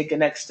next. Take the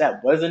next step.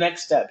 What is the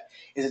next step?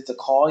 Is it to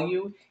call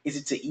you? Is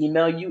it to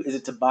email you? Is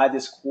it to buy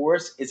this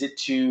course? Is it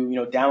to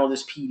download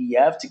this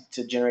PDF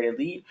to generate a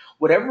lead?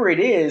 Whatever it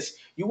is,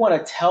 you want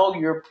to tell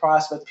your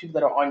prospects, people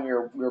that are on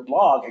your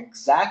blog,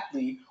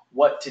 exactly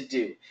what to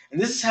do. And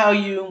this is how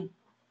you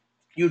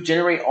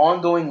generate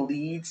ongoing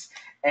leads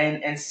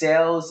and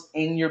sales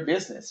in your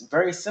business.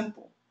 Very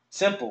simple.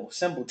 Simple.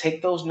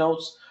 Take those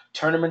notes,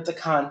 turn them into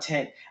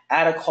content,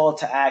 add a call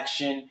to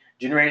action,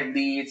 generate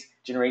leads,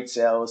 generate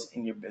sales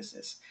in your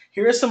business.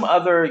 Here are some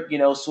other,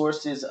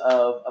 sources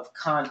of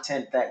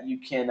content that you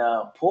can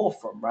pull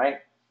from, right?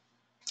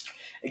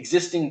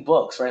 Existing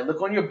books, right?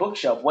 Look on your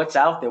bookshelf. What's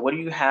out there? What do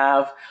you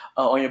have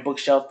on your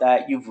bookshelf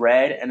that you've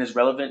read and is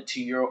relevant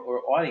to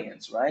your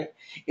audience, right?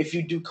 If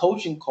you do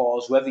coaching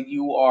calls, whether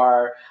you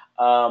are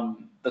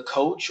the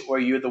coach or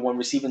you're the one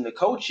receiving the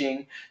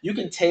coaching, you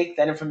can take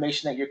that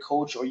information that your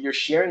coach or you're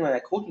sharing on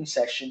that coaching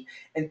session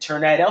and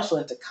turn that also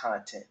into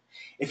content.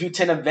 If you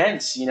attend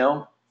events,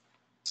 you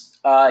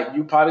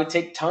probably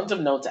take tons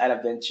of notes at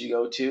events you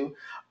go to.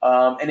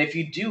 And if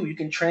you do, you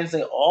can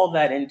translate all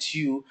that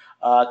into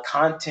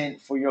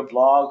content for your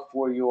blog,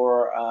 for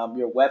your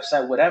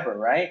website, whatever,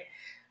 right?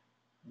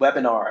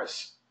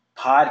 Webinars,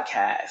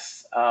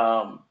 podcasts,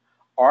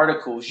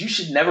 articles. You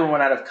should never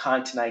run out of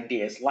content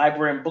ideas.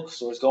 Library and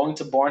bookstores, going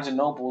to Barnes and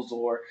Nobles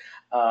or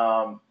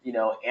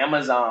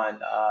Amazon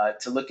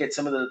to look at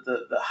some of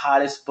the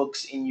hottest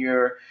books in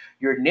your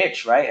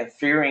niche, right? And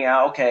figuring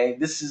out, okay,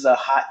 this is a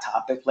hot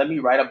topic. Let me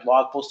write a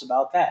blog post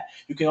about that.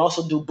 You can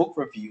also do book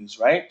reviews,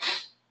 right?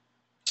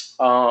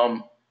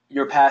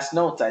 Your past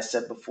notes, I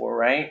said before,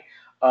 right?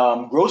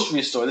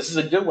 Grocery store. This is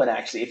a good one,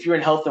 actually. If you're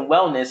in health and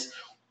wellness,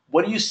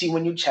 what do you see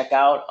when you check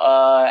out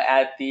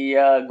at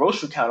the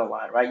grocery counter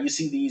line, right? You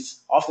see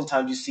these,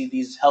 oftentimes you see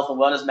these health and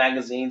wellness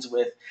magazines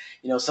with,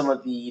 some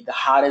of the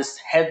hottest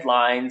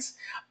headlines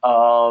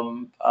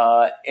in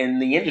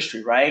the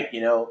industry, right?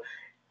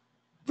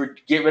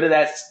 Get rid of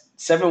that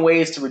 7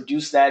 ways to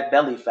reduce that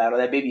belly fat or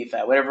that baby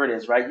fat, whatever it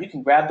is, right? You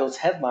can grab those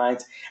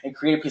headlines and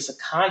create a piece of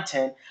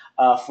content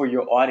for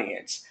your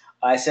audience.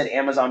 I said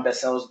Amazon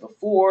bestsellers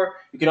before.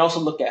 You can also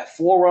look at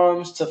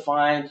forums to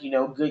find,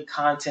 good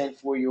content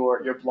for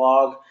your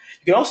blog.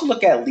 You can also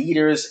look at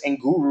leaders and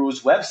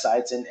gurus'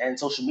 websites and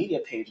social media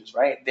pages,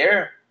 right?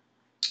 They're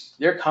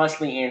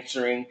constantly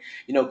answering,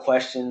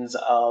 questions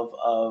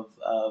of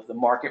the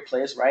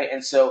marketplace, right?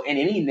 And so in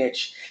any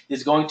niche,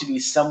 there's going to be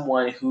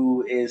someone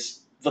who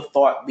is the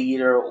thought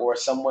leader or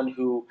someone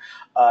who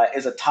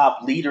is a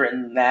top leader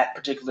in that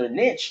particular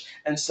niche.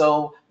 And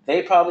so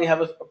they probably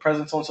have a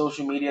presence on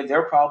social media.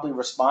 They're probably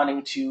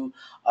responding to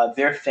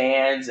their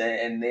fans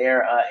and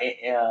their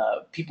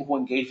people who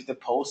engage with the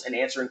posts and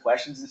answering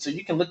questions. And so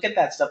you can look at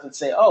that stuff and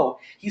say, oh,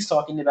 he's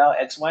talking about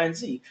X, Y, and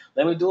Z.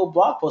 Let me do a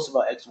blog post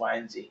about X, Y,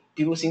 and Z.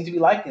 People seem to be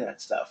liking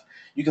that stuff.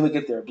 You can look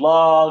at their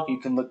blog. You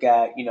can look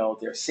at,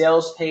 their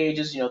sales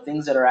pages,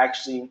 things that are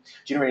actually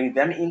generating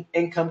them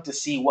income to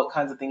see what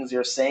kinds of things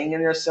they're saying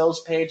in their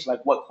sales page,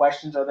 like what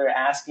questions are they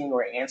asking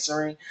or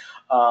answering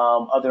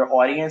of their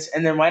audience,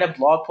 and then write a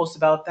blog post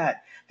about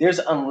that. There's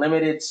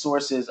unlimited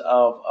sources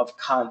of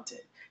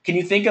content. Can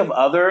you think of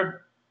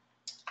other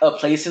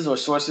places or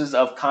sources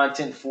of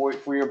content for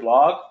your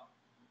blog?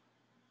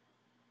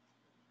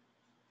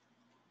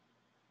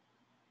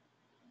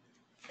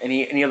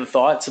 Any other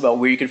thoughts about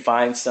where you can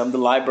find some? The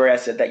library, I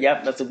said that.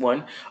 Yep, that's the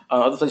one.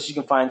 Other places you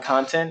can find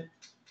content.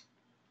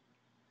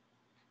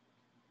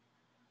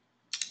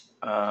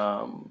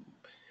 Um,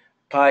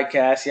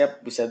 Podcasts.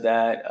 Yep, we said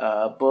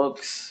that.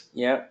 Books.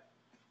 Yep.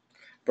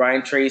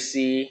 Brian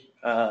Tracy,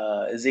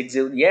 Zig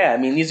Ziglar. Yeah, I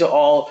mean, these are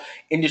all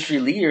industry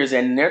leaders,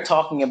 and they're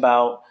talking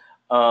about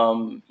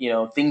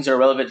things that are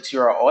relevant to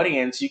our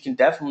audience. You can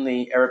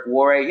definitely Eric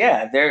Worre.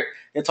 Yeah, they're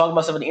talking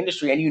about stuff in the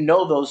industry, and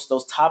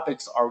those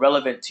topics are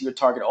relevant to your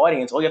target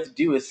audience. All you have to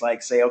do is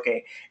like say,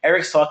 okay,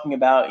 Eric's talking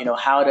about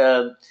how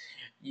to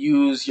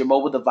use your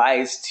mobile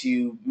device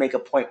to make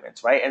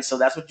appointments, right? And so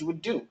that's what you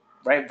would do,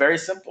 right? Very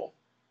simple.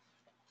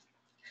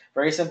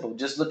 Very simple.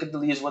 Just look at the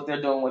leads, what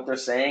they're doing, what they're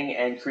saying,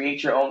 and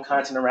create your own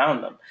content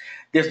around them.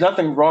 There's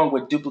nothing wrong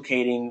with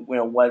duplicating,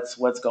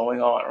 what's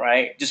going on,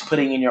 right? Just put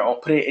it in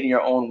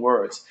your own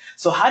words.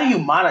 So how do you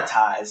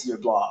monetize your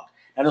blog?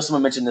 I know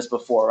someone mentioned this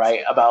before,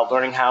 right? About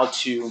learning how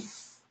to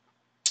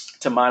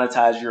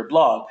monetize your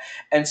blog.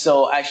 And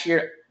so I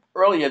shared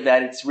earlier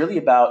that it's really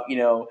about,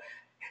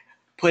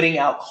 putting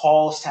out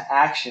calls to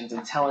actions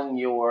and telling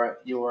your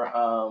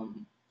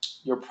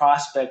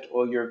prospect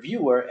or your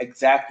viewer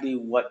exactly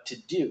what to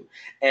do.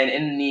 And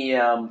in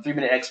the 3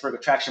 Minute Expert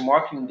Attraction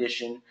Marketing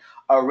Edition,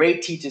 Ray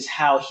teaches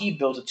how he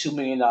built a $2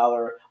 million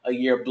a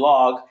year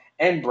blog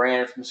and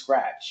brand from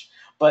scratch.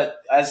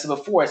 But as I said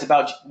before, it's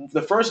about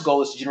the first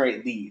goal is to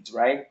generate leads,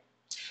 right?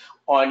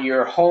 On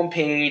your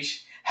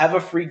homepage, have a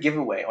free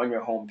giveaway on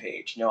your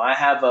homepage. I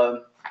have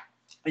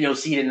you'll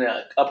see it in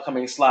the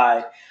upcoming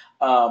slide.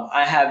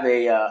 I have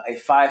a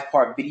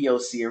 5-part video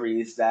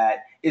series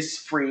that is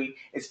free.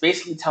 It's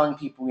basically telling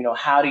people,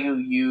 how do you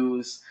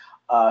use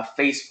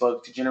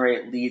Facebook to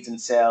generate leads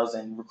and sales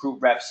and recruit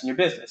reps in your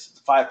business.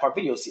 It's a 5-part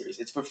video series.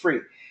 It's for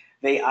free.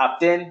 They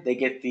opt in. They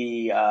get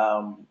the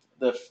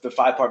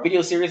 5-part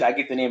video series. I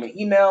get the name and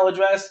email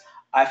address.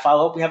 I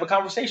follow up. We have a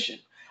conversation.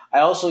 I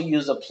also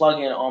use a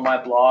plugin on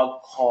my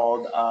blog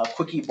called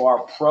Quickie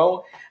Bar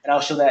Pro, and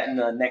I'll show that in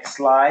the next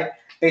slide.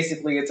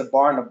 Basically, it's a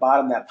bar on the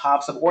bottom that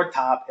pops up, or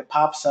top. It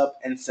pops up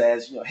and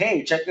says,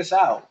 hey, check this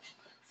out,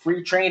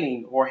 free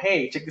training, or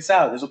hey, check this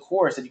out. There's a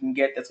course that you can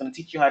get that's going to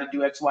teach you how to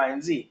do X, Y,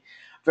 and Z.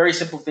 Very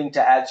simple thing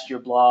to add to your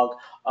blog,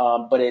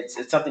 but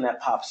it's something that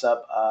pops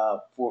up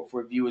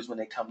for viewers when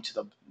they come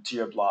to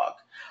your blog.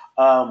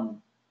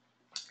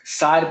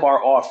 Sidebar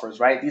offers,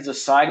 right? These are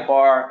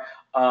sidebar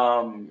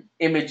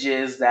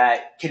images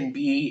that can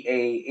be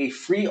a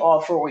free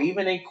offer or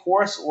even a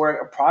course or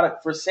a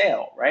product for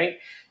sale, right?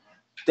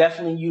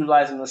 Definitely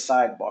utilizing the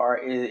sidebar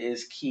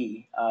is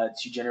key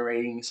to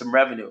generating some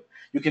revenue.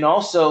 You can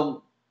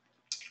also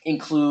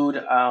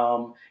include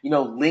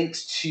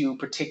links to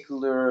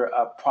particular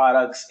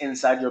products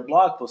inside your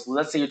blog post.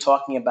 Let's say you're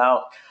talking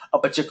about a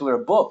particular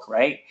book,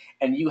 right?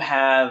 And you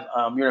have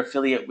you're an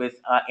affiliate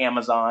with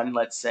Amazon,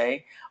 let's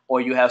say, or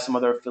you have some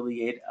other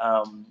affiliate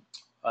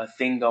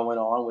thing going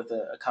on with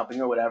a company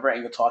or whatever,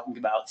 and you're talking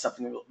about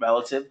something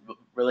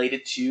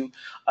related to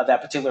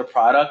that particular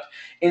product.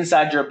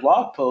 Inside your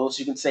blog post,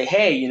 you can say,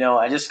 hey,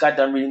 I just got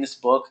done reading this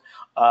book,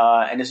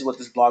 and this is what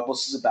this blog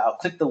post is about.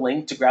 Click the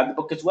link to grab the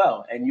book as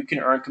well, and you can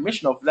earn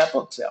commission over that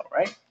book sale,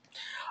 right?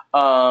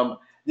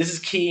 This is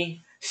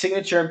key.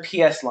 Signature and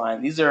PS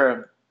line. These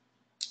are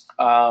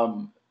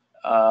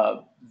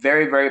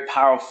very, very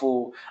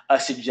powerful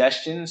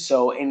suggestions.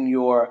 So in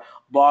your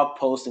blog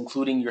post,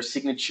 including your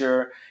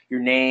signature, your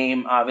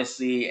name,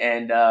 obviously,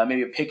 and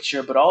maybe a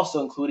picture, but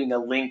also including a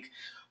link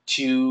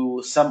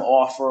to some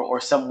offer or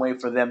some way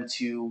for them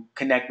to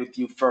connect with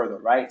you further,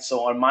 right?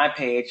 So on my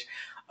page,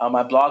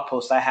 my blog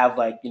post, I have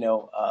a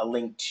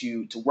link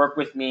to work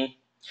with me,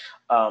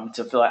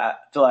 to fill out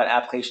an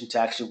application to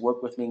actually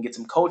work with me and get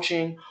some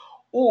coaching.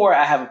 Or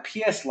I have a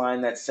PS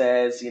line that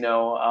says,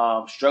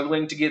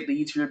 struggling to get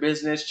leads for your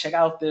business, check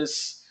out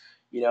this,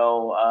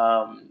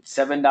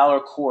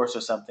 $7 course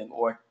or something.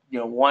 Or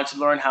want to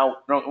learn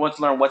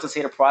what to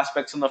say to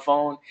prospects on the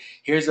phone.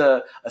 Here's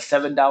a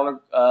 $7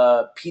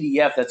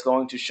 PDF that's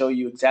going to show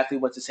you exactly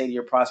what to say to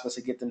your prospects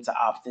to get them to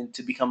opt in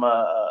to become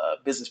a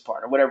business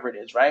partner, whatever it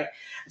is, right?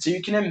 So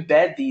you can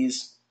embed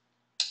these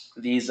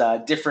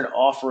different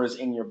offers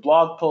in your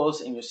blog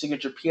post, in your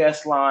signature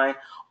PS line,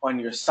 on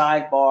your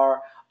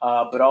sidebar,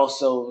 but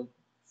also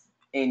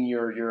in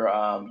your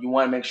you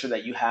want to make sure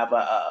that you have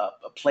a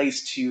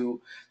place to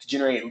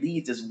generate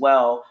leads as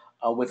well,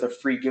 with a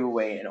free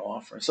giveaway and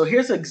offer. So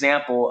here's an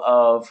example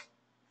of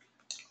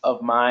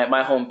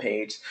my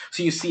homepage.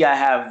 So you see I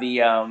have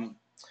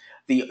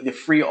the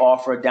free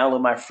offer.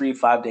 Download my free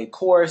 5-day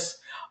course.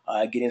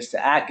 Get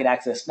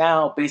access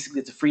now.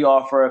 Basically, it's a free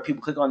offer.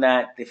 People click on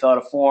that. They fill out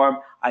a form.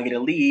 I get a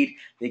lead.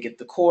 They get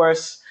the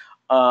course.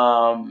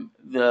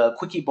 The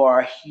quickie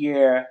bar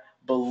here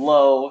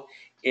below,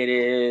 it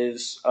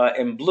is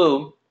in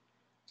blue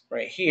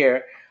right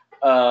here.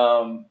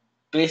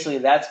 Basically,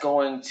 that's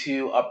going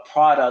to a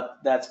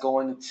product that's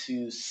going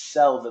to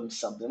sell them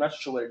something. I'm not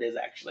sure what it is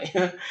actually,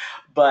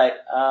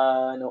 but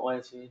no,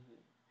 honestly.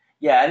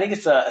 Yeah, I think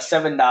it's a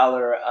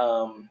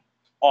 $7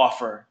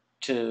 offer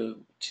to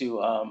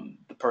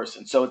the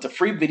person. So it's a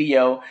free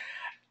video,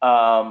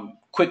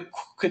 quick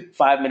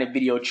 5-minute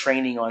video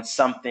training on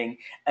something,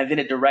 and then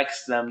it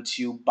directs them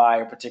to buy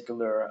a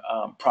particular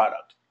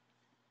product.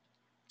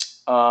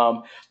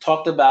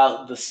 Talked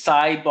about the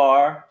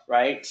sidebar,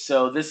 right?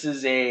 So this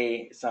is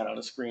it's not on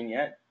the screen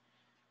yet.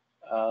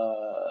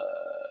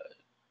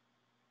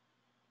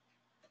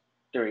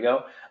 There we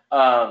go.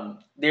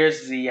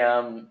 There's the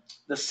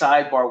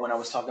sidebar one I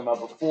was talking about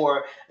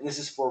before, and this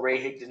is for Ray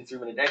Higdon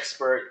 3-Minute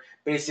Expert.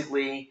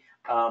 Basically,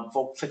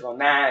 folks click on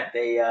that,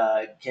 they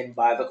can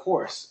buy the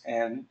course,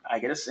 and I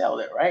get a sale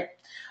there, right?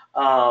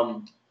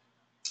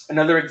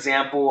 Another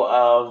example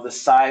of the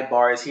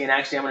sidebar is here, and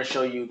actually I'm going to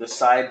show you the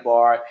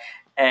sidebar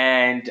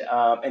and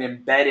an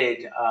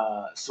embedded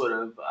sort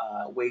of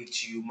way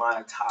to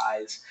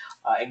monetize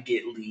and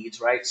get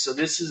leads, right? So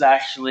this is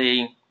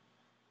actually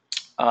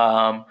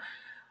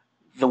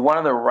the one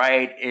on the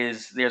right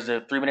is there's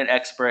a 3-Minute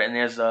Expert, and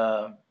there's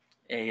a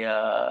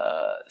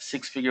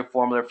 6-figure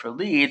formula for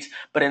leads.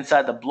 But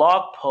inside the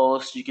blog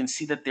post, you can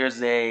see that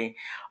there's a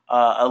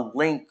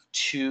link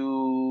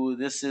to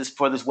this is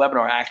for this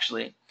webinar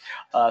actually.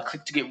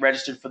 Click to get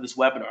registered for this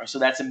webinar. So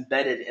that's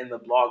embedded in the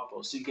blog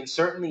post. So you can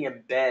certainly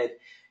embed,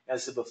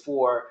 as I said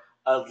before,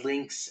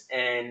 links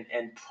and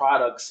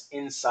products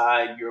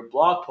inside your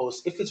blog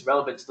post if it's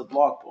relevant to the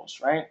blog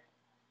post, right?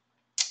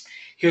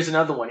 Here's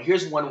another one.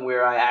 Here's one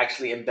where I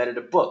actually embedded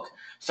a book.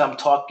 So I'm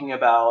talking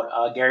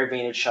about Gary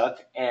Vaynerchuk,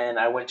 and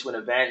I went to an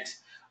event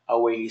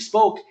where he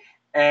spoke,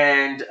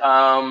 And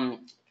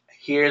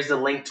here's the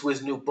link to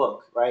his new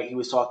book, right? He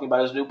was talking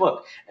about his new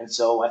book, and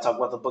so I talked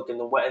about the book in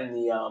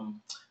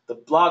the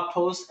blog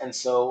post, and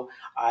so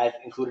I've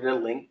included a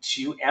link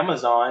to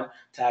Amazon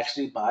to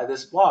actually buy buy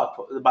this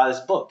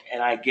book,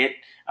 and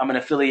I'm an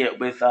affiliate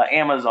with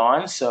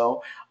Amazon,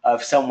 so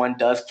if someone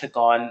does click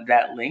on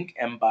that link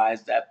and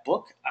buys that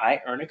book,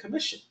 I earn a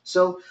commission.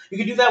 So you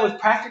can do that with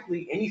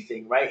practically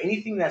anything, right?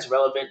 Anything that's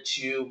relevant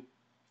to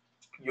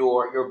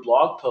your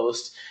blog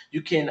post,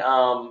 you can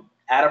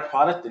add a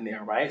product in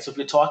there, right? So if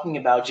you're talking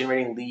about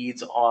generating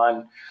leads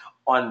on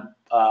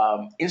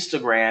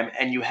Instagram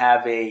and you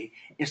have a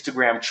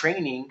Instagram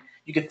training,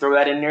 you can throw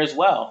that in there as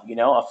well. You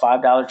know, a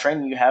 $5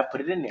 training you have, put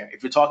it in there.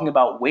 If you're talking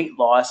about weight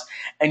loss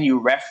and you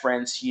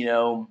reference,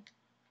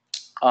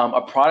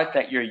 a product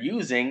that you're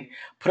using,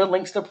 put a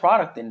link to the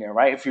product in there,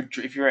 right?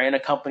 If you're in a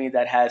company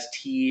that has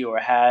tea or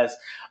has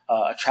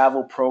a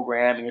travel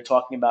program and you're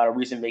talking about a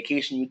recent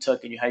vacation you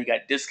took and how you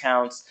got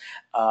discounts,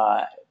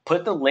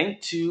 put the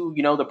link to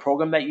the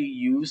program that you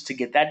use to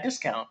get that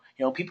discount.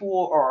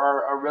 People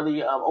are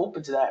really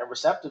open to that and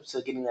receptive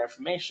to getting that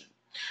information.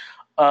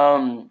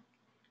 Um,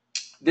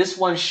 this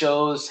one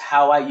shows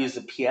how I use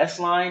the PS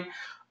line.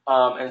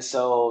 And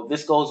so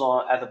this goes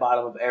on at the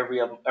bottom of every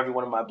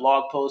one of my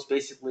blog posts.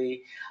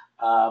 Basically,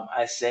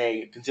 I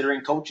say,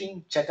 considering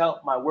coaching, check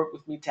out my Work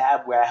With Me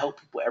tab where I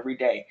help people every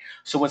day.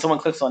 So when someone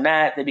clicks on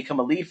that, they become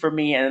a lead for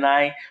me, and then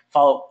I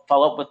follow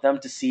up with them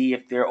to see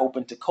if they're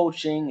open to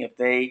coaching, if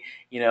they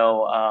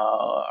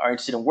are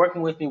interested in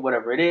working with me,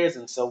 whatever it is.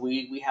 And so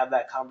we have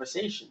that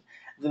conversation.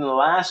 Then the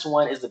last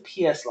one is the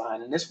PS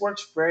line, and this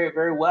works very,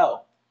 very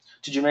well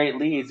to generate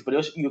leads,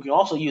 but you can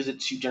also use it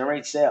to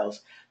generate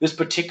sales. This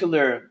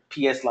particular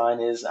PS line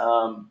is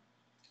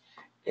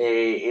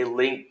a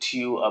link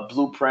to a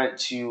blueprint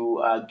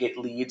to get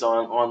leads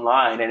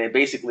online, and it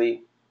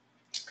basically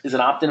is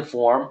an opt-in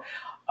form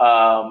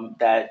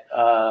that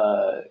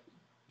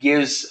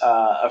gives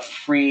a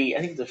free, I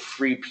think it's a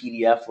free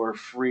PDF or a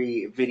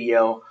free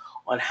video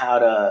on how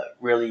to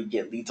really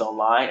get leads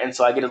online. And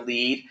so I get a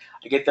lead,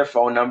 I get their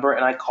phone number,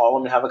 and I call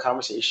them and have a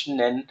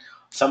conversation. And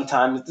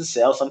sometimes it's a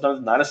sale, sometimes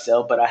it's not a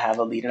sale, but I have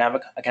a lead and I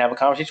can have a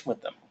conversation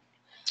with them.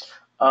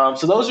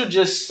 So those are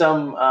just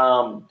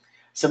some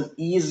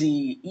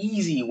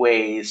easy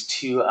ways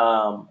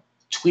to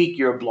tweak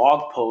your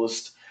blog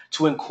post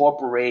to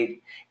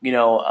incorporate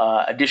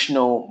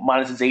additional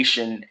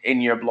monetization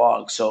in your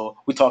blog. So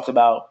we talked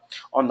about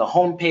on the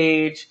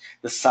homepage,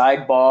 the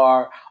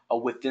sidebar,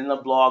 within the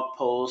blog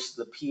post,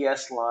 the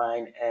PS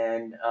line,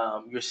 and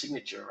your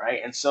signature,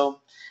 right? And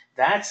so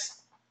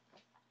that's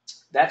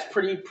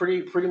pretty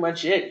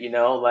much it.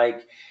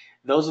 Like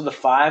those are the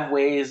 5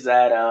 ways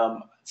that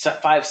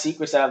 5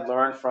 secrets that I've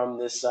learned from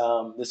this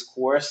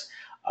course.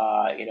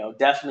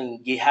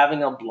 Definitely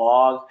having a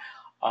blog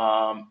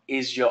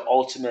is your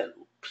ultimate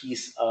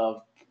piece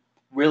of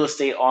real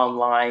estate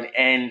online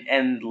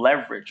and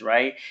leverage,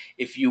 right?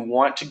 If you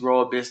want to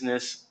grow a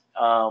business,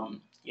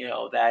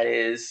 that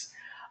is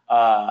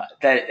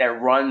that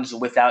runs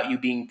without you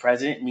being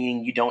present,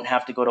 meaning you don't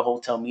have to go to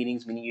hotel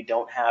meetings, meaning you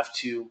don't have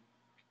to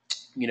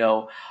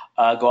go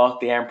out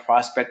there and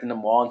prospect in the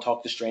mall and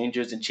talk to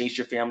strangers and chase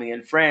your family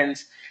and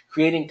friends.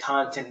 Creating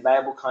content,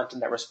 valuable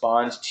content that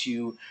responds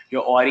to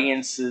your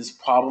audience's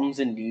problems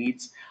and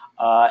needs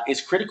is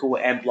critical,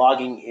 and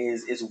blogging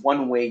is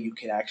one way you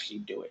can actually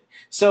do it.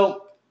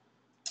 So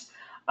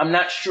I'm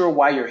not sure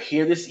why you're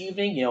here this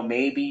evening.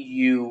 Maybe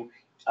you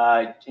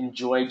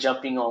enjoy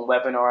jumping on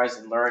webinars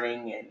and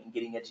learning and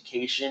getting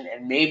education,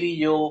 and maybe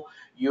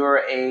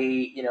you're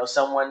a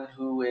someone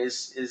who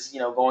is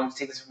going to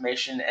take this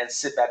information and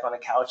sit back on the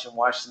couch and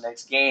watch the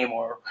next game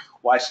or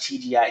watch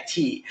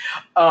TGIT.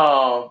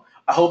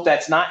 I hope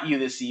that's not you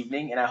this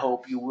evening, and I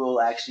hope you will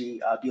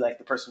actually be like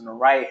the person on the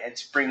right and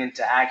spring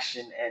into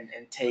action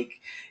and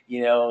take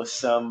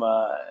some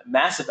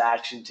massive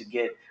action to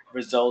get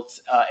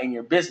results in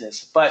your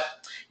business. But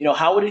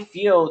how would it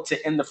feel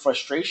to end the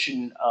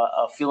frustration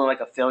of feeling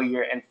like a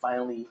failure and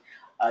finally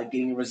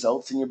getting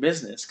results in your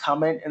business?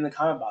 Comment in the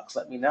comment box.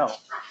 Let me know.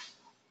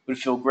 Would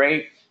it feel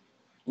great?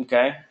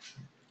 Okay.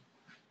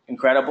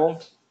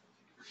 Incredible.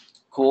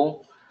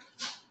 Cool.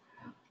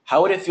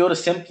 How would it feel to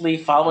simply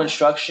follow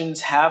instructions,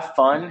 have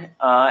fun,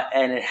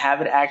 and have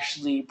it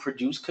actually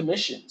produce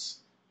commissions?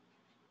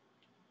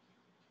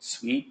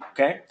 Sweet.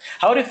 Okay.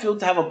 How would it feel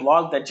to have a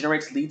blog that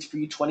generates leads for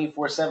you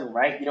 24/7,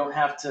 right? You don't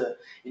have to,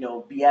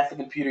 be at the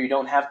computer. You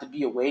don't have to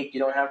be awake. You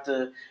don't have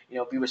to,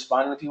 be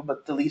responding to people,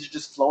 but the leads are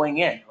just flowing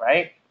in,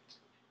 right?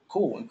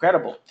 Cool.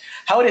 Incredible.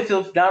 How would it feel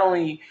if not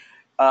only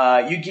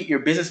you get your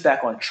business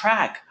back on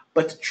track,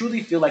 but to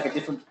truly feel like a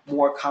different,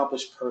 more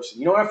accomplished person?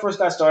 When I first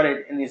got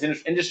started in this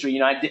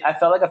industry, I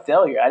felt like a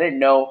failure. I didn't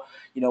know,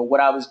 what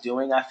I was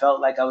doing. I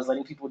felt like I was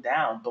letting people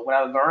down. But when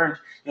I learned,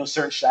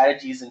 certain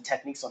strategies and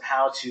techniques on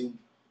how to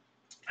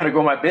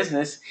grow my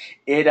business,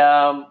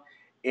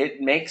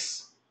 it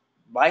makes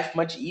life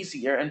much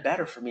easier and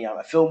better for me.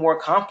 I feel more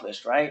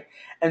accomplished, right?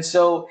 And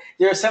so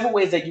there are several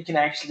ways that you can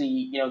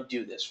actually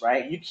do this,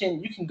 right? You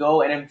can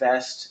go and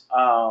invest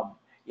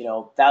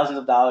thousands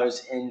of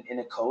dollars in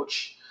a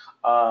coach.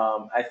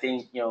 I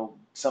think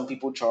some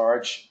people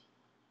charge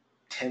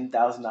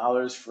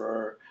 $10,000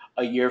 for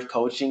a year of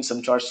coaching.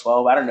 Some charge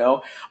 12. I don't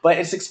know, but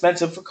it's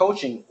expensive for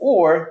coaching.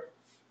 Or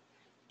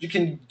you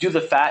can do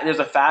there's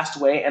a fast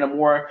way and a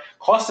more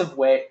cost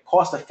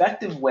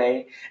effective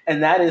way,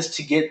 and that is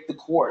to get the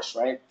course,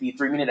 right? The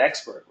 3 Minute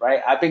Expert, right?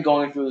 I've been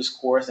going through this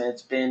course, and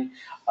it's been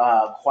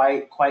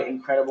quite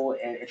incredible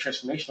and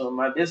transformational in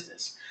my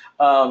business.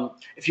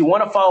 If you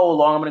want to follow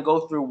along, I'm going to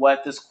go through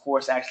what this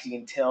course actually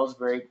entails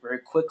very, very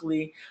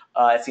quickly.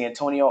 It's the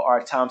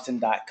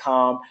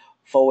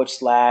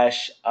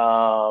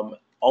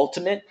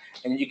AntonioRThompson.com/ultimate,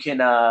 and you can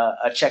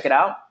check it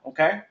out.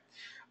 Okay.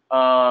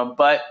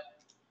 But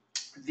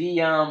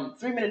the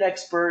 3 Minute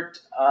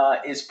Expert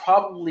is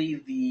probably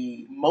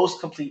the most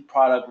complete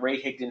product Ray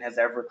Higdon has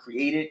ever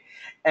created,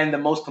 and the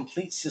most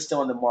complete system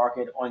on the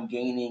market on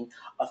gaining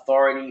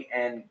authority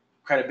and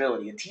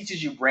credibility. It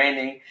teaches you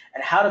branding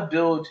and how to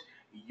build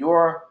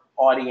your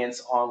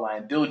audience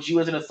online, build you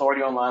as an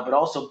authority online, but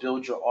also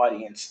build your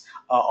audience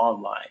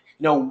online.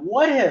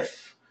 What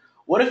if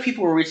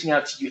people were reaching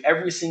out to you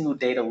every single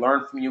day to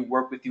learn from you,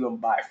 work with you, and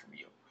buy from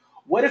you?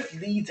 What if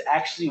leads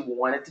actually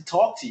wanted to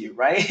talk to you,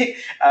 right?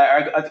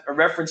 A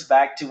reference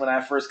back to when I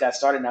first got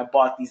started and I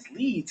bought these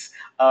leads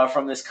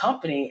from this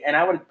company, and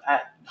I would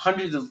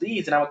hundreds of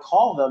leads, and I would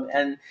call them,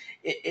 and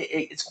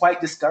it's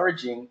quite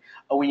discouraging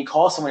when you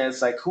call someone and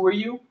it's like, "Who are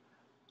you?"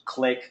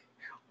 Click,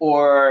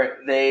 or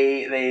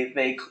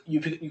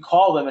you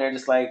call them and they're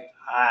just like,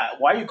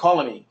 "Why are you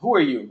calling me? Who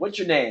are you? What's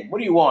your name? What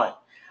do you want?"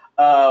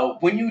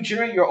 When you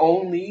generate your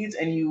own leads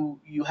and you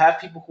have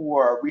people who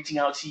are reaching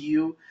out to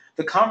you,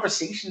 the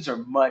conversations are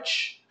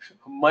much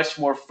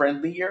more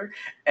friendlier,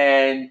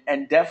 and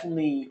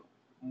definitely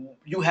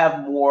you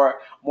have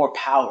more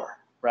power,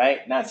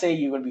 right? Not saying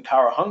you're going to be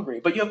power hungry,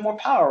 but you have more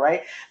power,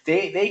 right?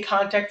 They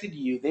contacted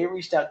you, they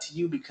reached out to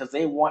you because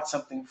they want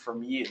something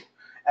from you,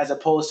 as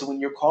opposed to when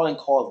you're calling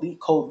cold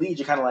leads,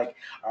 you're kind of like,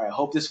 all right,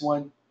 hope this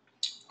one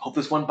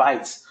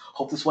bites,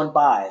 hope this one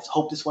buys,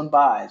 hope this one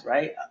buys,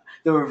 right?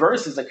 The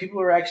reverse is like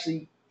people are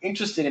actually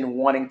interested in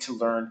wanting to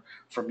learn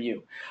from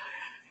you.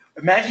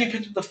 Imagine you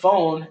picked up the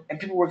phone and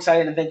people were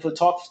excited and thankful to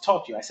talk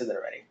to you. I said that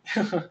already.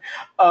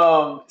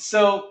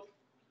 So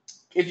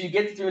if you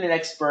get the 3 Minute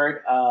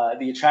Expert,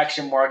 the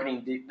attraction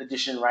marketing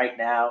edition right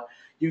now,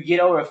 you get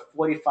over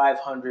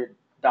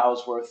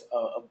 $4,500 worth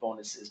of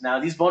bonuses.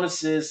 Now, these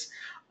bonuses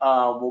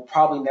will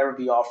probably never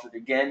be offered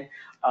again.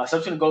 So I'm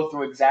just going to go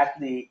through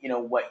exactly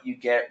what you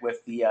get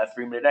with the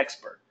 3 Minute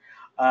Expert.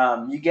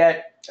 You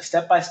get a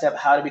step-by-step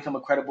how to become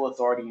a credible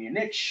authority in your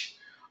niche.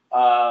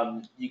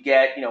 You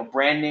get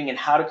branding and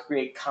how to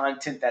create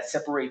content that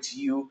separates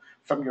you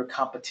from your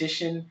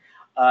competition.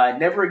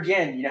 Never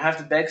again, you don't have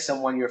to beg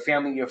someone, your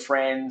family, your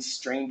friends,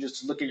 strangers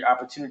to look at your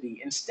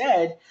opportunity.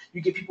 Instead,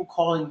 you get people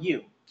calling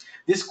you.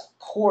 This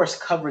course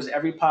covers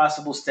every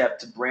possible step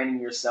to branding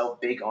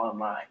yourself big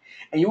online.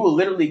 And you will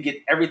literally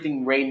get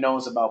everything Ray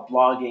knows about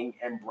blogging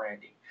and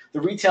branding. The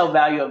retail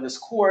value of this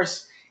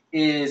course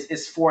is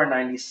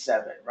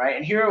 $497, right?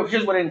 And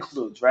here's what it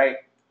includes, right?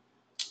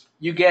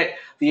 You get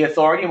the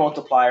authority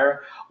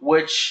multiplier,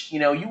 which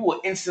you will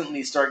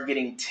instantly start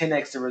getting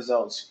 10x the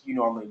results you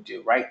normally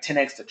do, right?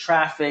 10x the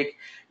traffic,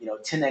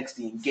 10x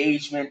the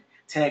engagement,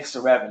 10x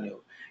the revenue.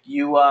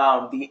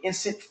 The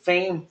instant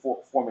fame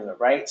formula,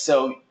 right?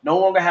 So no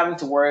longer having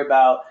to worry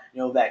about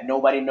that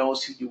nobody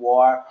knows who you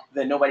are,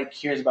 that nobody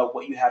cares about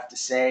what you have to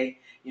say.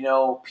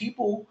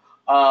 People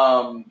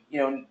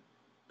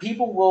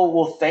people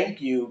will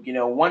thank you,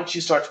 once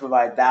you start to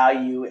provide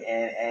value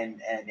and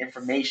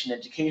information,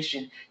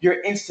 education, you're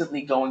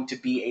instantly going to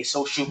be a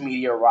social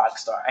media rock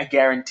star. I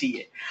guarantee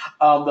it.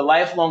 The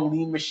lifelong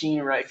lead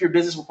machine, right? If your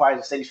business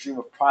requires a steady stream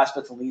of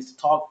prospects and leads to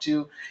talk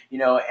to,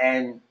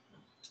 and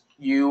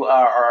you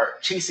are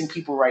chasing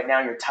people right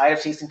now, you're tired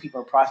of chasing people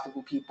and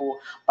prospecting people,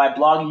 by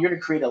blogging, you're going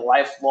to create a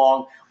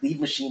lifelong lead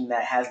machine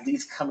that has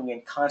leads coming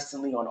in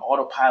constantly on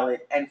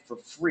autopilot and for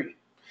free.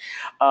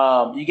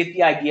 You get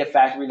the idea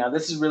factory. Now,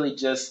 this is really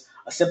just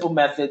a simple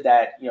method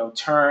that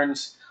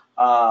turns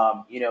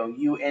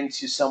you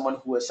into someone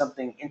who has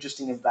something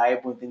interesting and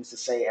valuable and things to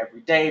say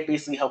every day,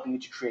 basically helping you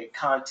to create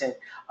content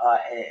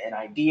and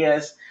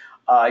ideas.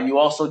 You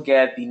also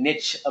get the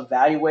niche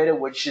evaluator,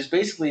 which is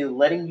basically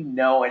letting you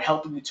know and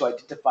helping you to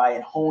identify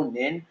and hone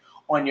in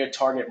on your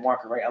target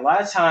market. Right, a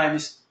lot of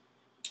times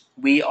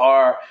we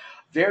are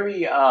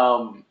very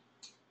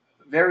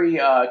very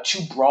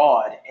too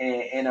broad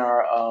in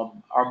our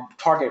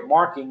target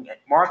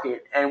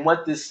market, and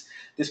what this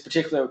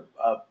particular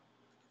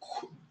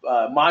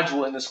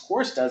module in this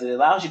course does, it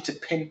allows you to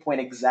pinpoint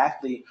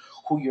exactly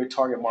who your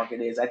target market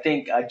is. I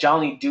think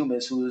Johnny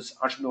Dumas, who's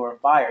Entrepreneur on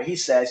Fire, he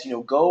says,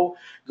 go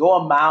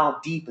a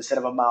mile deep instead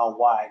of a mile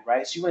wide,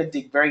 right? So you want to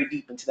dig very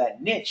deep into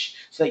that niche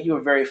so that you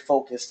are very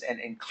focused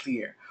and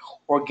clear.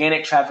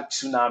 Organic traffic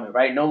tsunami,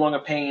 right? No longer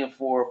paying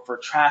for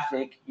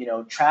traffic.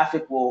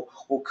 Traffic will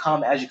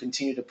come as you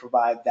continue to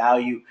provide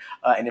value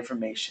and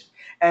information.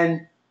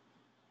 And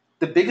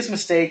the biggest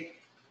mistake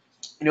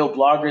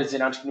bloggers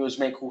and entrepreneurs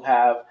make who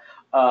have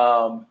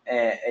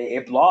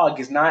a blog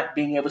is not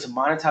being able to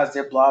monetize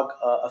their blog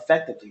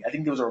effectively. I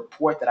think there was a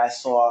report that I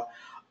saw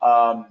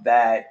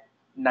that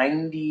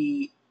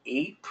 98%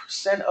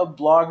 of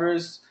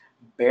bloggers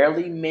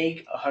barely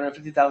make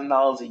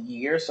 $150,000 a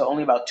year. So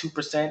only about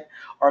 2%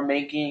 are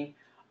making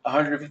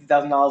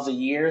 $150,000 a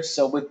year.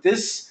 So with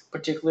this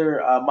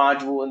particular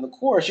module in the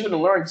course, you're going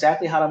to learn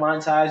exactly how to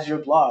monetize your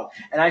blog.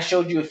 And I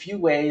showed you a few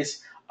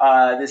ways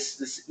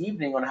this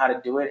evening on how to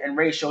do it, and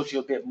Ray shows you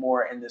a bit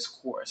more in this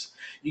course.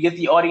 You get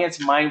the audience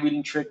mind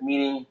reading trick,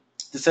 meaning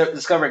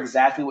discover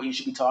exactly what you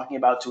should be talking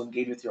about to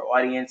engage with your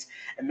audience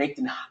and make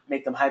them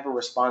hyper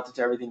responsive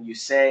to everything you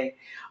say.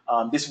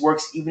 This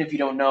works even if you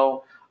don't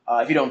know,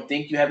 if you don't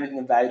think you have anything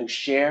of value to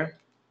share.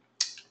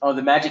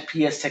 The magic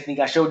PS technique,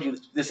 I showed you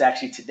this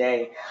actually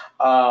today,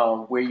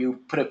 where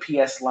you put a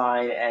PS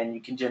line and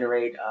you can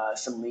generate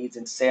some leads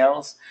and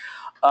sales.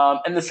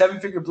 And the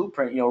seven-figure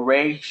blueprint,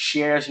 Ray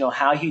shares,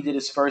 how he did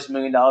his first $1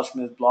 million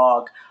from his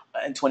blog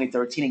in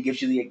 2013 and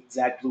gives you the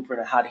exact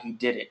blueprint of how he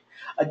did it.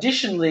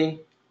 Additionally,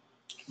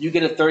 you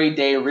get a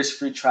 30-day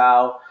risk-free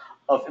trial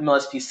of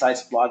MLSP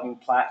Site's blogging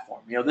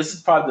platform. This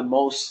is probably the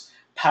most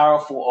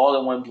powerful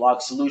all-in-one blog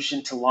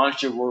solution to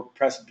launch your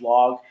WordPress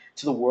blog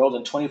to the world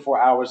in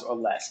 24 hours or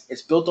less.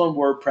 It's built on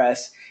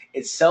WordPress.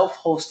 It's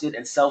self-hosted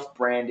and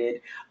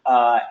self-branded.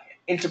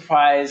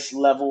 Enterprise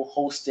level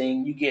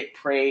hosting. You get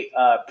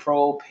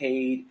pro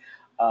paid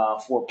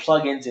for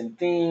plugins and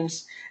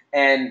themes,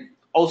 and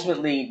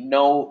ultimately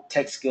no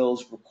tech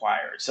skills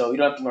required. So you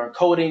don't have to learn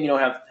coding. You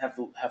don't have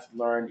to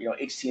learn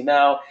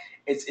HTML.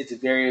 It's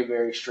very,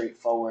 very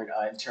straightforward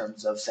in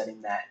terms of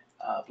setting that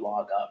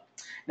blog up.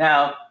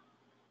 Now,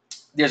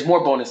 there's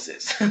more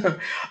bonuses.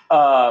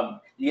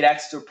 You get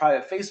access to a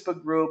private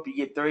Facebook group. You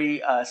get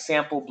 30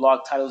 sample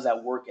blog titles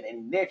that work in any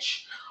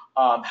niche.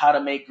 How to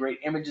make great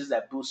images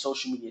that boost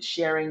social media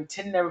sharing,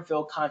 10 never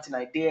fail content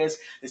ideas,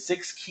 the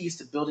 6 keys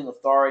to building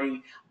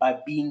authority by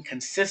being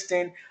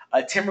consistent,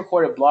 10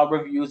 recorded blog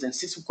reviews, and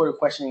 6 recorded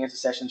question and answer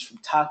sessions from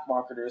top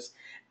marketers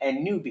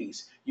and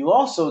newbies. You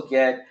also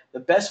get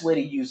the best way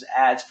to use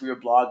ads for your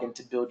blog and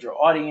to build your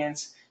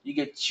audience. You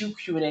get 2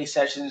 Q&A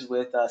sessions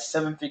with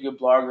seven-figure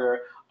blogger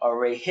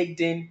Ray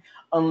Higdon,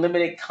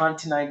 unlimited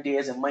content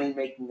ideas and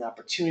money-making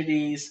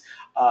opportunities,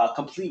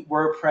 complete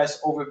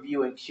WordPress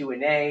overview and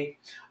Q&A.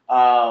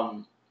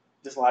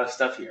 There's a lot of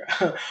stuff here.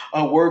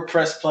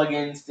 WordPress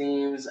plugins,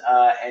 themes,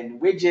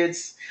 and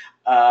widgets.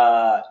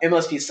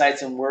 MLSP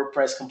sites and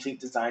WordPress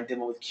complete design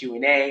demo with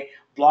Q&A.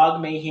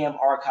 Blog Mayhem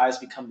archives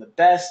become the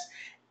best.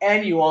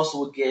 And you also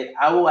will get,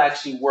 I will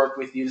actually work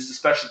with you. This is a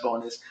special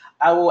bonus.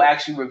 I will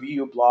actually review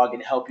your blog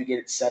and help you get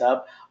it set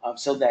up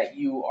so that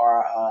you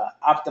are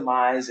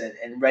optimized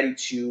and ready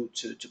to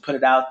put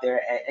it out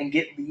there and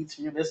get leads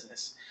for your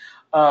business.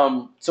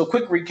 So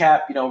quick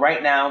recap,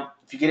 right now,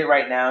 if you get it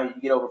right now, you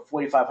get over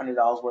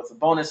 $4,500 worth of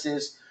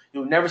bonuses.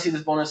 You'll never see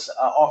this bonus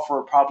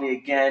offer probably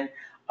again.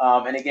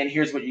 And again,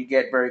 here's what you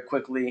get very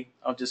quickly.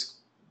 I'll just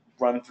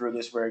run through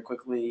this very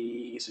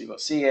quickly so you go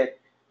see it.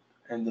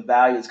 And the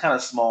value is kind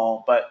of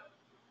small, but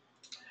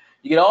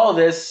you get all of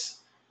this,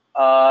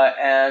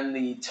 and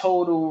the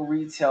total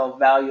retail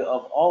value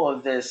of all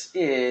of this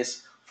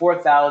is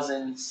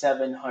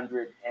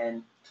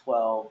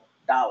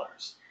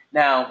 $4,712.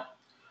 Now,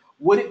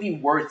 would it be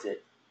worth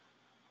it?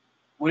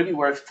 Would it be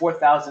worth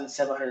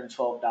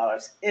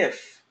 $4,712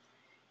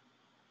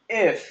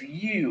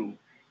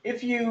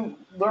 if you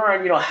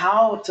learn,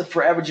 how to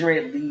forever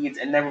generate leads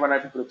and never run out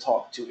of people to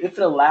talk to? If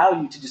it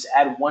allowed you to just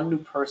add one new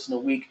person a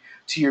week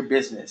to your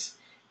business,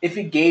 if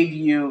it gave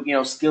you,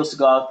 skills to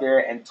go out there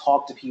and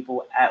talk to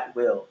people at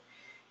will,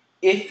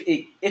 if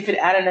it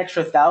added an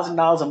extra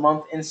 $1,000 a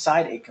month in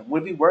side income,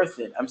 would it be worth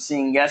it? I'm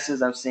seeing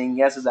yeses,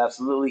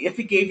 absolutely. If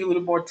it gave you a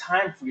little more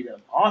time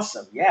freedom,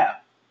 awesome, yeah.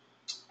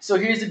 So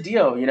here's the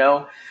deal,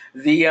 the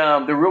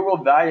real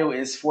world value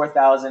is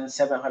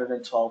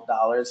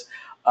 $4,712.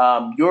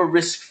 Your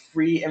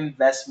risk-free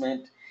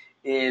investment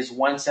is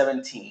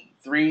 $117.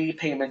 3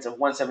 payments of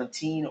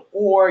 $117,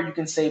 or you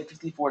can save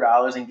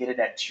 $54 and get it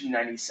at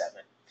 $297.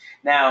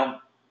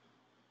 Now,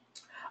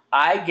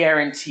 I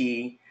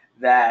guarantee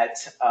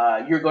that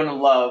you're going to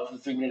love the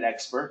 3-Minute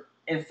Expert.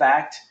 In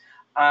fact,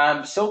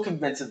 I'm so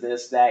convinced of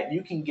this that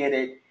you can get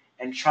it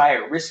and try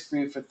it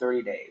risk-free for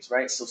 30 days,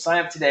 right? So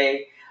sign up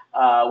today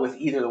with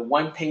either the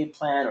 1 paid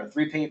plan or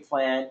 3 paid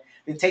plan.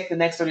 Then take the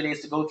next 30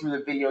 days to go through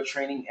the video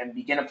training and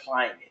begin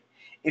applying it.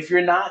 If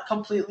you're not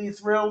completely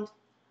thrilled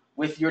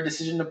with your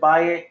decision to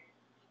buy it,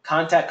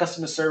 contact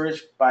customer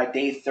service by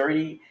day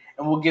 30,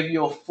 and we'll give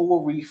you a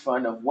full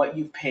refund of what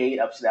you've paid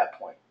up to that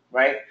point,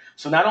 right?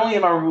 So not only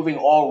am I removing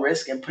all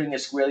risk and putting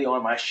it squarely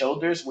on my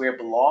shoulders where it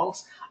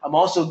belongs, I'm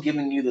also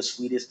giving you the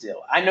sweetest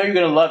deal. I know you're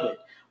going to love it,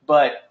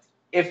 but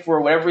if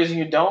for whatever reason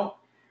you don't,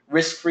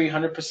 risk-free,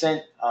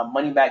 100%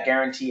 money-back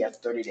guarantee after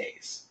 30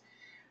 days.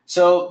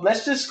 So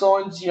let's just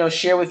go and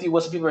share with you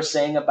what some people are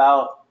saying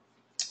about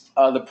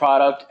the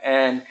product.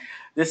 And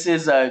this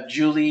is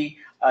Julie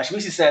She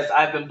basically says,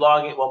 I've been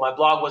blogging. Well, my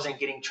blog wasn't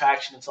getting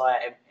traction until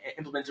I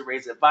implemented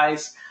Ray's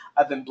advice.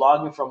 I've been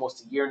blogging for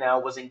almost a year now,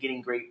 wasn't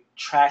getting great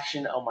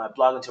traction on my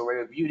blog until Ray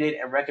reviewed it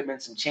and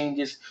recommended some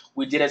changes.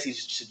 We did as he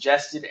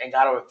suggested and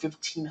got over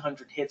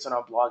 1,500 hits on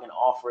our blog and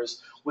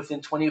offers within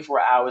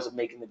 24 hours of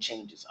making the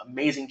changes.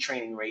 Amazing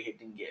training Ray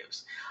Higdon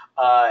gives.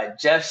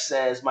 Jeff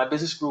says, my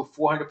business grew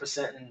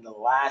 400% in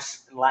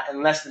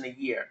less than a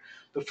year.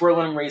 Before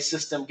learning Ray's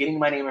system, getting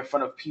my name in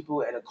front of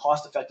people in a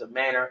cost-effective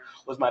manner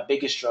was my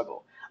biggest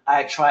struggle. I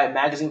had tried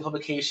magazine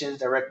publications,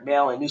 direct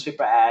mail, and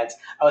newspaper ads.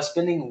 I was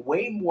spending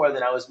way more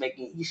than I was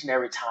making each and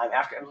every time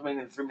after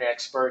implementing the 3-minute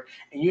expert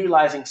and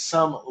utilizing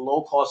some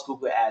low-cost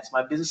Google ads.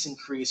 My business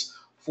increased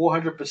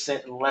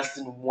 400% in less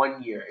than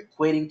 1 year,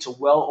 equating to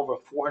well over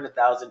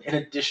 400,000 in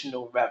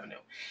additional revenue.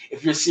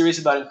 If you're serious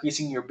about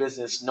increasing your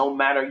business, no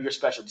matter your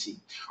specialty,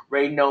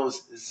 Ray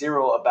knows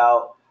zero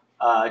about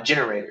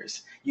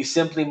generators. You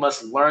simply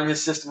must learn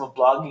his system of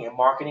blogging and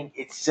marketing.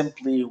 It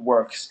simply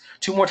works.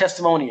 2 more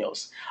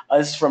testimonials.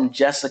 This is from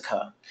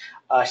Jessica.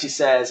 She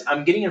says,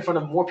 I'm getting in front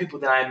of more people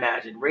than I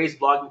imagined. Ray's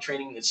blogging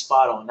training is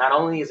spot on. Not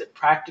only is it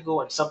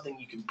practical and something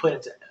you can put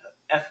into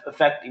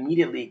effect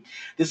immediately,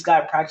 this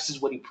guy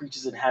practices what he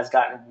preaches and has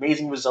gotten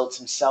amazing results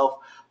himself.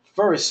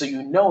 First, so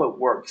you know it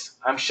works.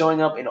 I'm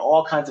showing up in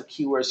all kinds of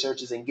keyword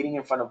searches and getting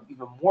in front of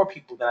even more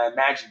people than I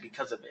imagined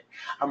because of it.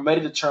 I'm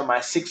ready to turn my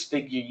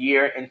 6-figure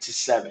year into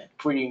 7.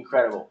 Pretty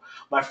incredible.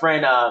 My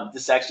friend,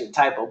 this is actually a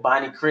typo,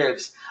 Bonnie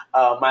Cribs,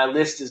 my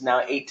list is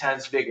now 8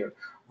 times bigger.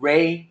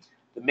 Ray,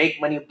 the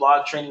Make Money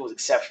blog training was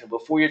exceptional.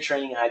 Before your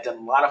training, I had done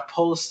a lot of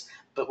posts,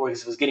 but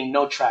was getting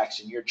no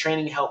traction. Your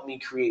training helped me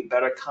create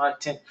better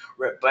content,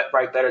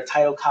 write better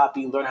title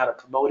copy, learn how to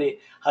promote it,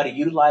 how to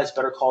utilize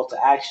better call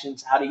to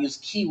actions, how to use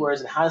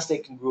keywords, and how to stay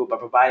congruent by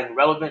providing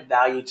relevant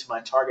value to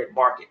my target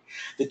market.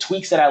 The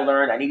tweaks that I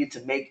learned I needed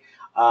to make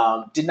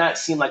did not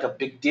seem like a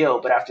big deal,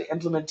 but after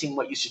implementing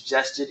what you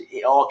suggested,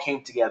 it all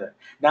came together.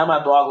 Now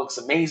my blog looks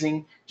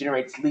amazing,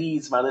 generates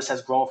leads, my list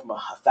has grown from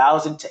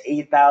 1,000 to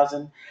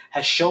 8,000,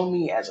 has shown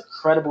me as a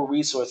credible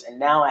resource, and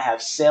now I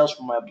have sales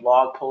from my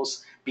blog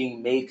posts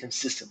being made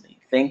consistently.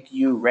 Thank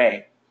you,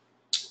 Ray.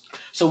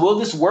 So will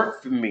this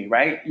work for me,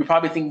 right? You're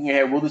probably thinking,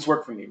 yeah, will this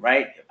work for me,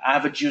 right?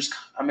 I'm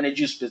in a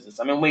juice business.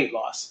 I'm in weight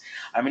loss.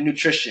 I'm in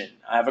nutrition.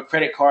 I have a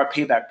credit card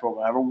payback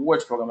program. I have a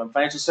rewards program. I'm in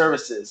financial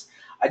services.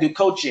 I do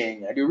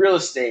coaching. I do real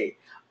estate,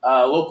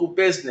 local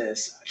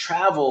business,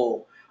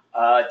 travel,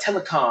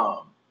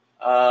 telecom,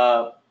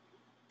 uh,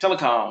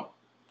 telecom.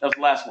 That was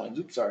the last one.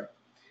 Oops, sorry.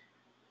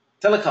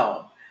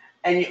 Telecom.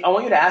 And I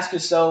want you to ask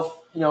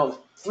yourself,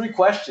 3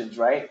 questions,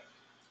 right?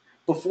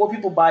 Before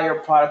people buy your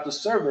product or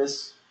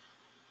service,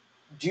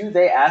 do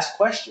they ask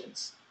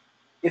questions?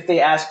 If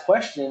they ask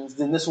questions,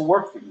 then this will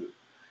work for you.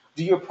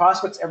 Do your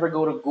prospects ever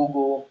go to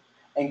Google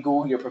and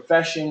Google your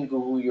profession,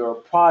 Google your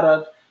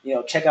product,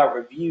 check out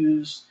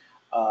reviews,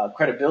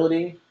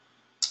 credibility?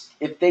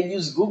 If they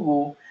use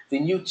Google,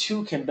 then you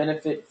too can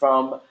benefit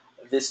from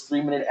this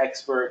 3-minute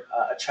expert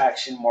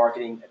attraction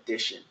marketing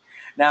edition.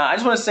 Now, I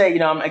just want to say,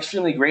 I'm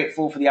extremely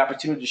grateful for the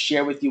opportunity to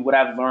share with you what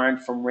I've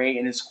learned from Ray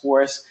in his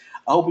course.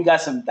 I hope you got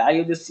some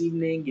value this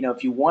evening.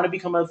 If you want to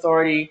become an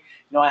authority,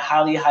 I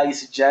highly, highly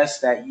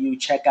suggest that you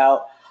check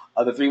out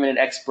the 3-minute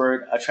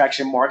expert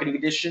attraction marketing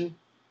edition.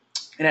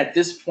 And at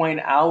this point,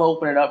 I'll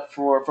open it up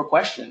for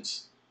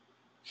questions.